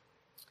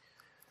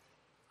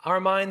 Our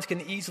minds can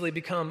easily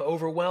become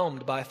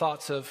overwhelmed by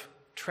thoughts of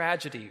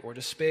tragedy or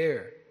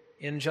despair,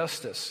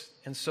 injustice,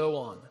 and so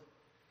on.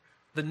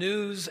 The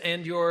news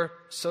and your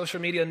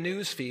social media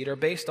news feed are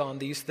based on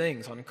these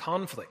things, on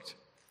conflict.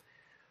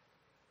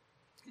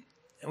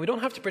 And we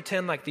don't have to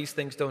pretend like these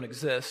things don't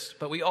exist,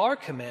 but we are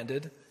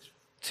commanded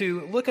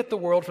to look at the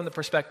world from the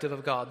perspective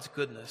of God's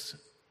goodness.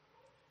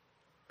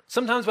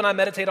 Sometimes when I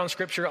meditate on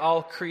Scripture,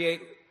 I'll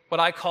create what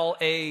I call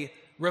a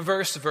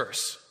reverse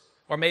verse,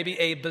 or maybe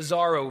a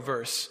bizarro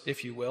verse,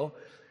 if you will.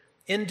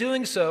 In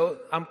doing so,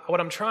 what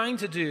I'm trying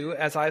to do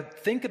as I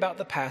think about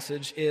the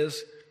passage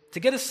is to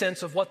get a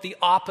sense of what the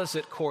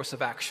opposite course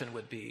of action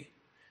would be.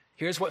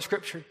 Here's what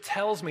Scripture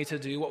tells me to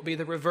do, what would be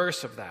the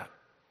reverse of that.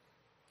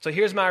 So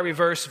here's my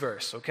reverse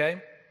verse,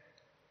 okay?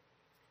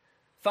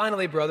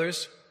 Finally,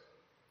 brothers,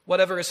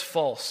 whatever is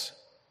false,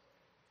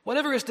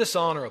 whatever is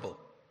dishonorable,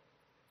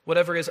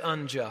 whatever is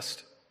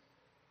unjust,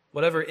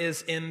 whatever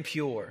is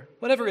impure,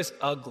 whatever is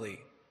ugly,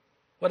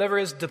 whatever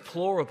is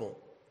deplorable,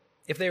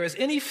 if there is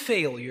any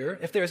failure,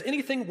 if there is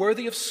anything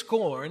worthy of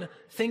scorn,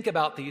 think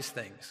about these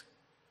things.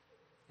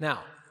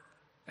 Now,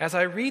 as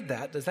I read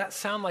that, does that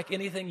sound like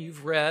anything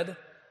you've read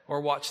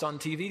or watched on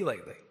TV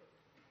lately?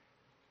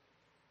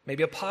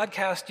 Maybe a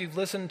podcast you've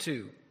listened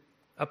to,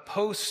 a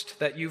post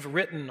that you've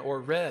written or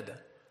read.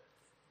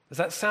 Does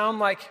that sound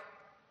like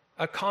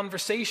a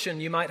conversation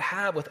you might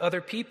have with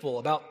other people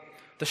about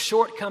the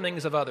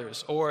shortcomings of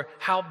others or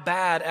how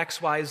bad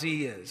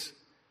XYZ is?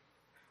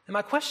 And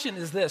my question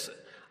is this: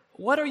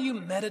 what are you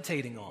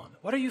meditating on?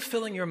 What are you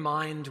filling your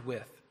mind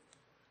with?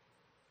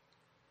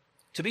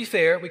 To be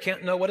fair, we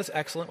can't know what is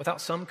excellent without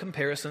some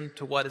comparison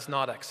to what is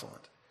not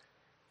excellent.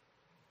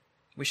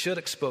 We should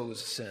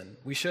expose sin.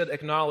 We should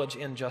acknowledge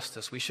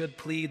injustice. We should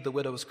plead the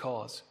widow's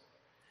cause.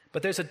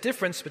 But there's a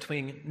difference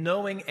between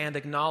knowing and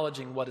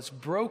acknowledging what is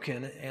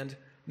broken and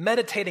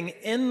meditating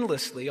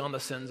endlessly on the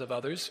sins of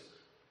others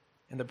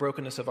and the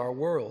brokenness of our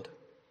world.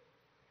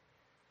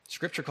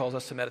 Scripture calls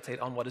us to meditate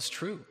on what is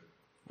true,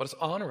 what is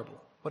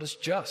honorable, what is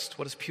just,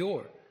 what is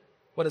pure,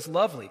 what is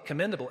lovely,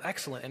 commendable,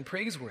 excellent, and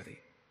praiseworthy.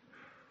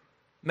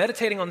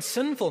 Meditating on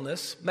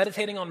sinfulness,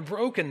 meditating on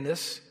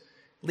brokenness,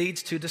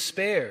 leads to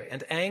despair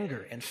and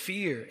anger and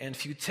fear and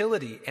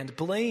futility and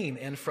blame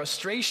and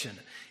frustration.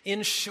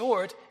 In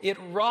short, it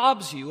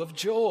robs you of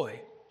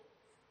joy.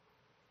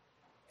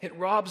 It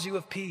robs you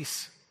of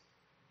peace.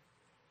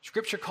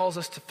 Scripture calls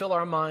us to fill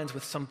our minds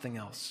with something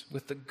else,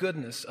 with the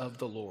goodness of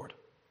the Lord.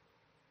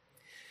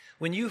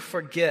 When you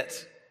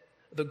forget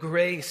the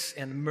grace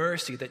and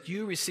mercy that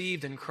you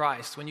received in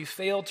Christ, when you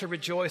fail to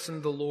rejoice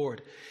in the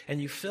Lord,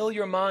 and you fill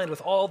your mind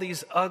with all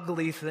these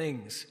ugly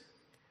things,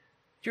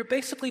 you're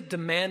basically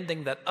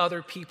demanding that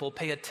other people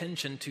pay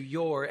attention to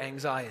your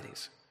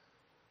anxieties.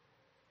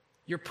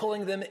 You're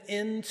pulling them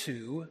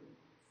into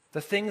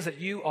the things that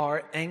you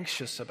are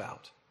anxious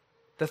about,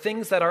 the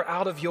things that are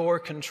out of your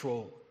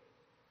control.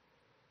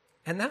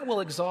 And that will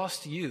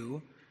exhaust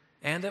you,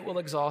 and it will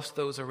exhaust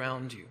those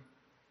around you.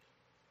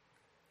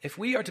 If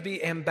we are to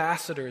be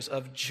ambassadors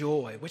of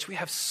joy, which we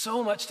have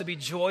so much to be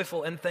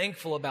joyful and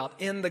thankful about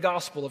in the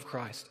gospel of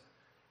Christ,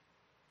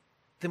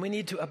 then we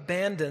need to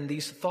abandon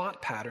these thought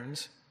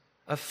patterns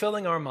of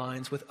filling our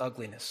minds with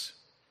ugliness.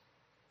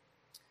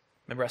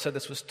 Remember, I said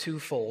this was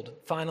twofold.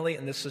 Finally,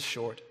 and this is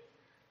short,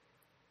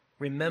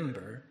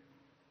 remember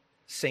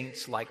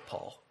saints like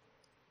Paul.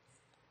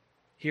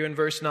 Here in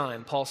verse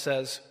 9, Paul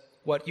says,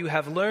 what you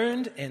have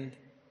learned and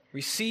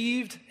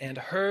received and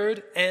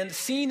heard and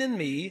seen in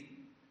me,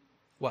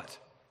 what?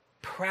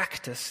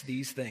 Practice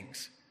these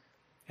things,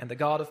 and the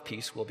God of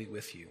peace will be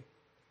with you.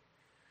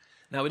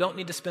 Now, we don't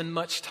need to spend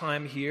much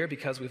time here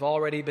because we've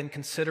already been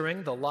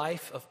considering the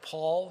life of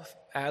Paul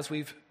as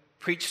we've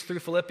preached through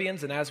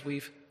Philippians and as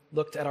we've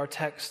looked at our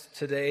text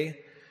today.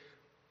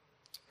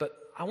 But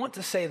I want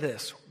to say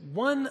this.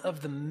 One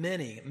of the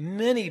many,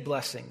 many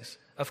blessings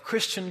of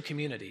Christian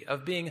community,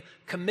 of being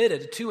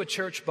committed to a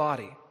church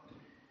body,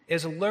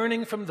 is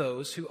learning from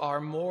those who are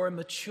more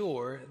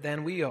mature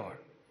than we are.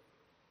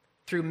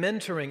 Through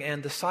mentoring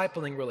and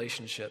discipling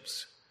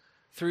relationships,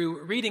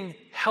 through reading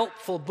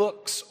helpful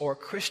books or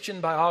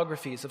Christian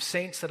biographies of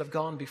saints that have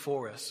gone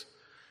before us,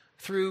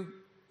 through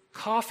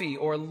coffee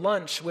or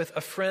lunch with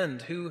a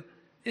friend who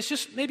is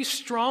just maybe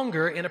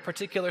stronger in a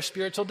particular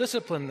spiritual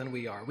discipline than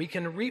we are. We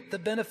can reap the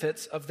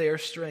benefits of their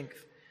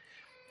strength.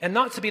 And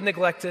not to be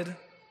neglected,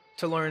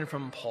 to learn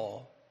from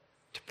Paul,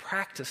 to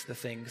practice the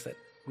things that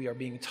we are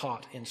being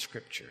taught in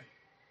Scripture.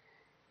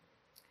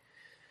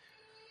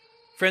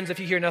 Friends,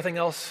 if you hear nothing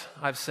else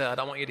I've said,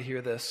 I want you to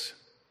hear this.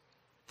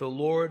 The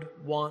Lord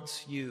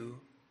wants you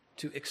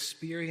to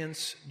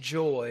experience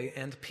joy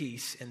and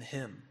peace in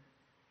Him.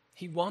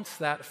 He wants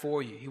that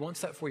for you. He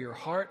wants that for your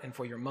heart and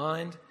for your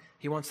mind.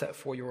 He wants that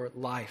for your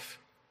life.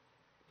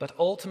 But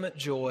ultimate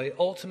joy,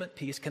 ultimate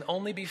peace can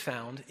only be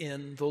found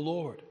in the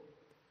Lord.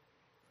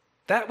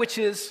 That which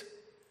is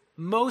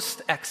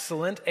most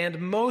excellent and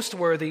most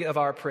worthy of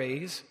our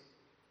praise,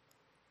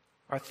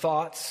 our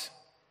thoughts,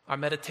 our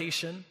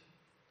meditation,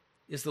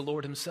 is the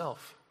Lord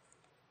Himself.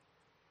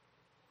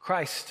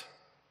 Christ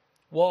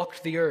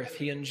walked the earth.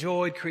 He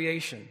enjoyed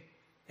creation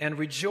and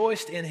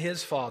rejoiced in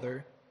His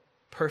Father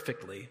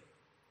perfectly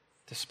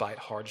despite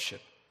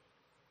hardship.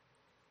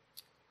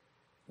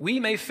 We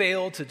may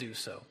fail to do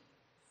so,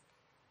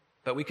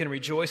 but we can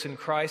rejoice in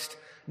Christ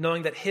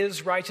knowing that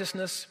His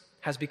righteousness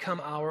has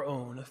become our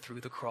own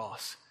through the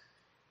cross.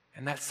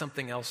 And that's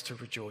something else to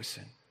rejoice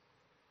in.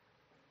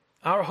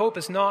 Our hope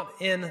is not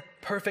in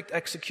perfect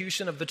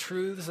execution of the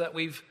truths that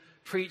we've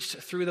preached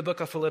through the book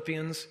of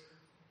Philippians.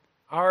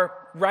 Our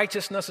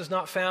righteousness is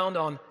not found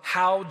on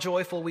how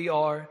joyful we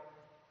are.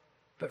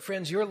 But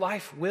friends, your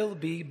life will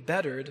be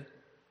bettered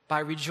by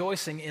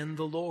rejoicing in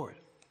the Lord.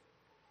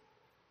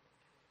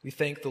 We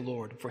thank the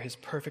Lord for His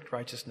perfect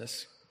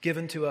righteousness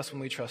given to us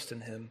when we trust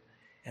in Him,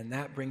 and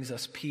that brings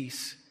us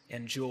peace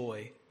and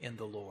joy in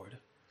the Lord.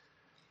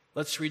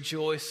 Let's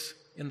rejoice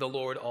in the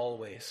Lord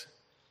always.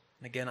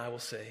 And again, I will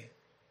say,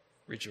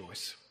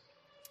 rejoice.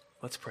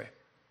 Let's pray.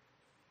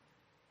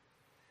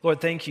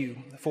 Lord, thank you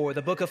for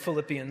the book of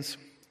Philippians,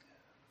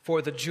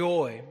 for the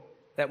joy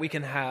that we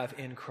can have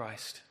in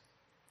Christ.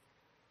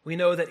 We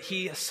know that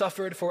He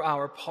suffered for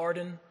our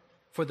pardon,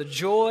 for the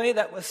joy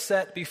that was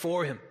set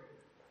before Him.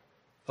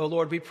 Oh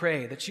Lord, we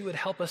pray that you would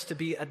help us to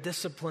be a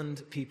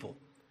disciplined people,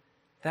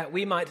 that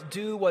we might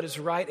do what is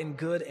right and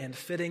good and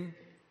fitting,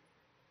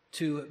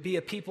 to be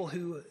a people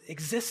who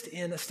exist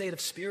in a state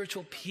of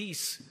spiritual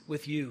peace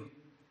with you.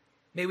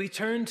 May we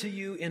turn to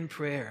you in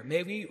prayer.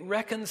 May we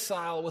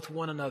reconcile with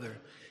one another.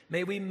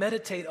 May we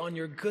meditate on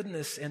your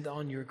goodness and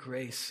on your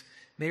grace.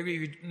 May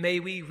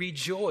we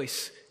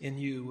rejoice in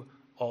you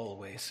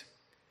always.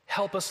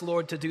 Help us,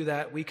 Lord, to do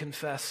that. We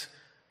confess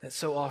that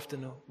so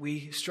often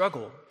we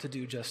struggle to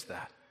do just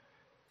that.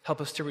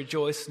 Help us to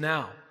rejoice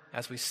now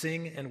as we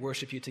sing and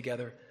worship you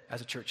together as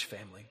a church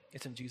family.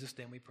 It's in Jesus'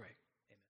 name we pray.